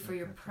 thank you for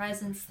your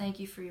presence. Thank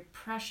you for your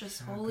precious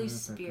Holy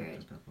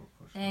Spirit.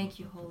 Thank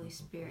you, Holy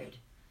Spirit.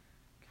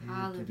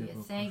 Hallelujah.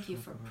 Thank you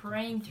for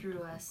praying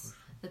through us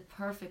the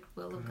perfect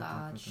will of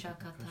God.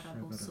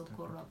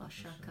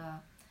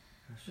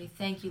 We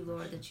thank you,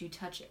 Lord, that you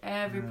touch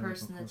every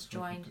person that's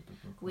joined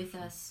with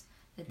us,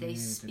 that they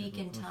speak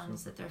in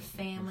tongues, that their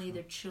family,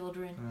 their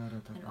children,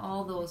 and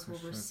all those will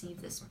receive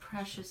this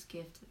precious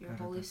gift of your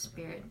Holy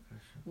Spirit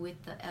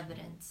with the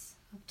evidence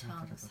of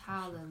tongues.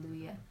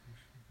 Hallelujah.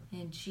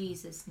 In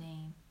Jesus'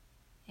 name,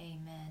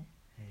 amen.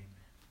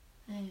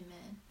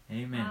 Amen.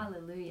 Amen.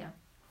 Hallelujah.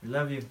 We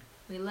love you.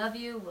 We love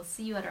you. We'll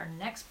see you at our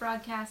next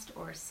broadcast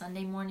or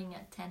Sunday morning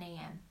at 10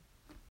 a.m.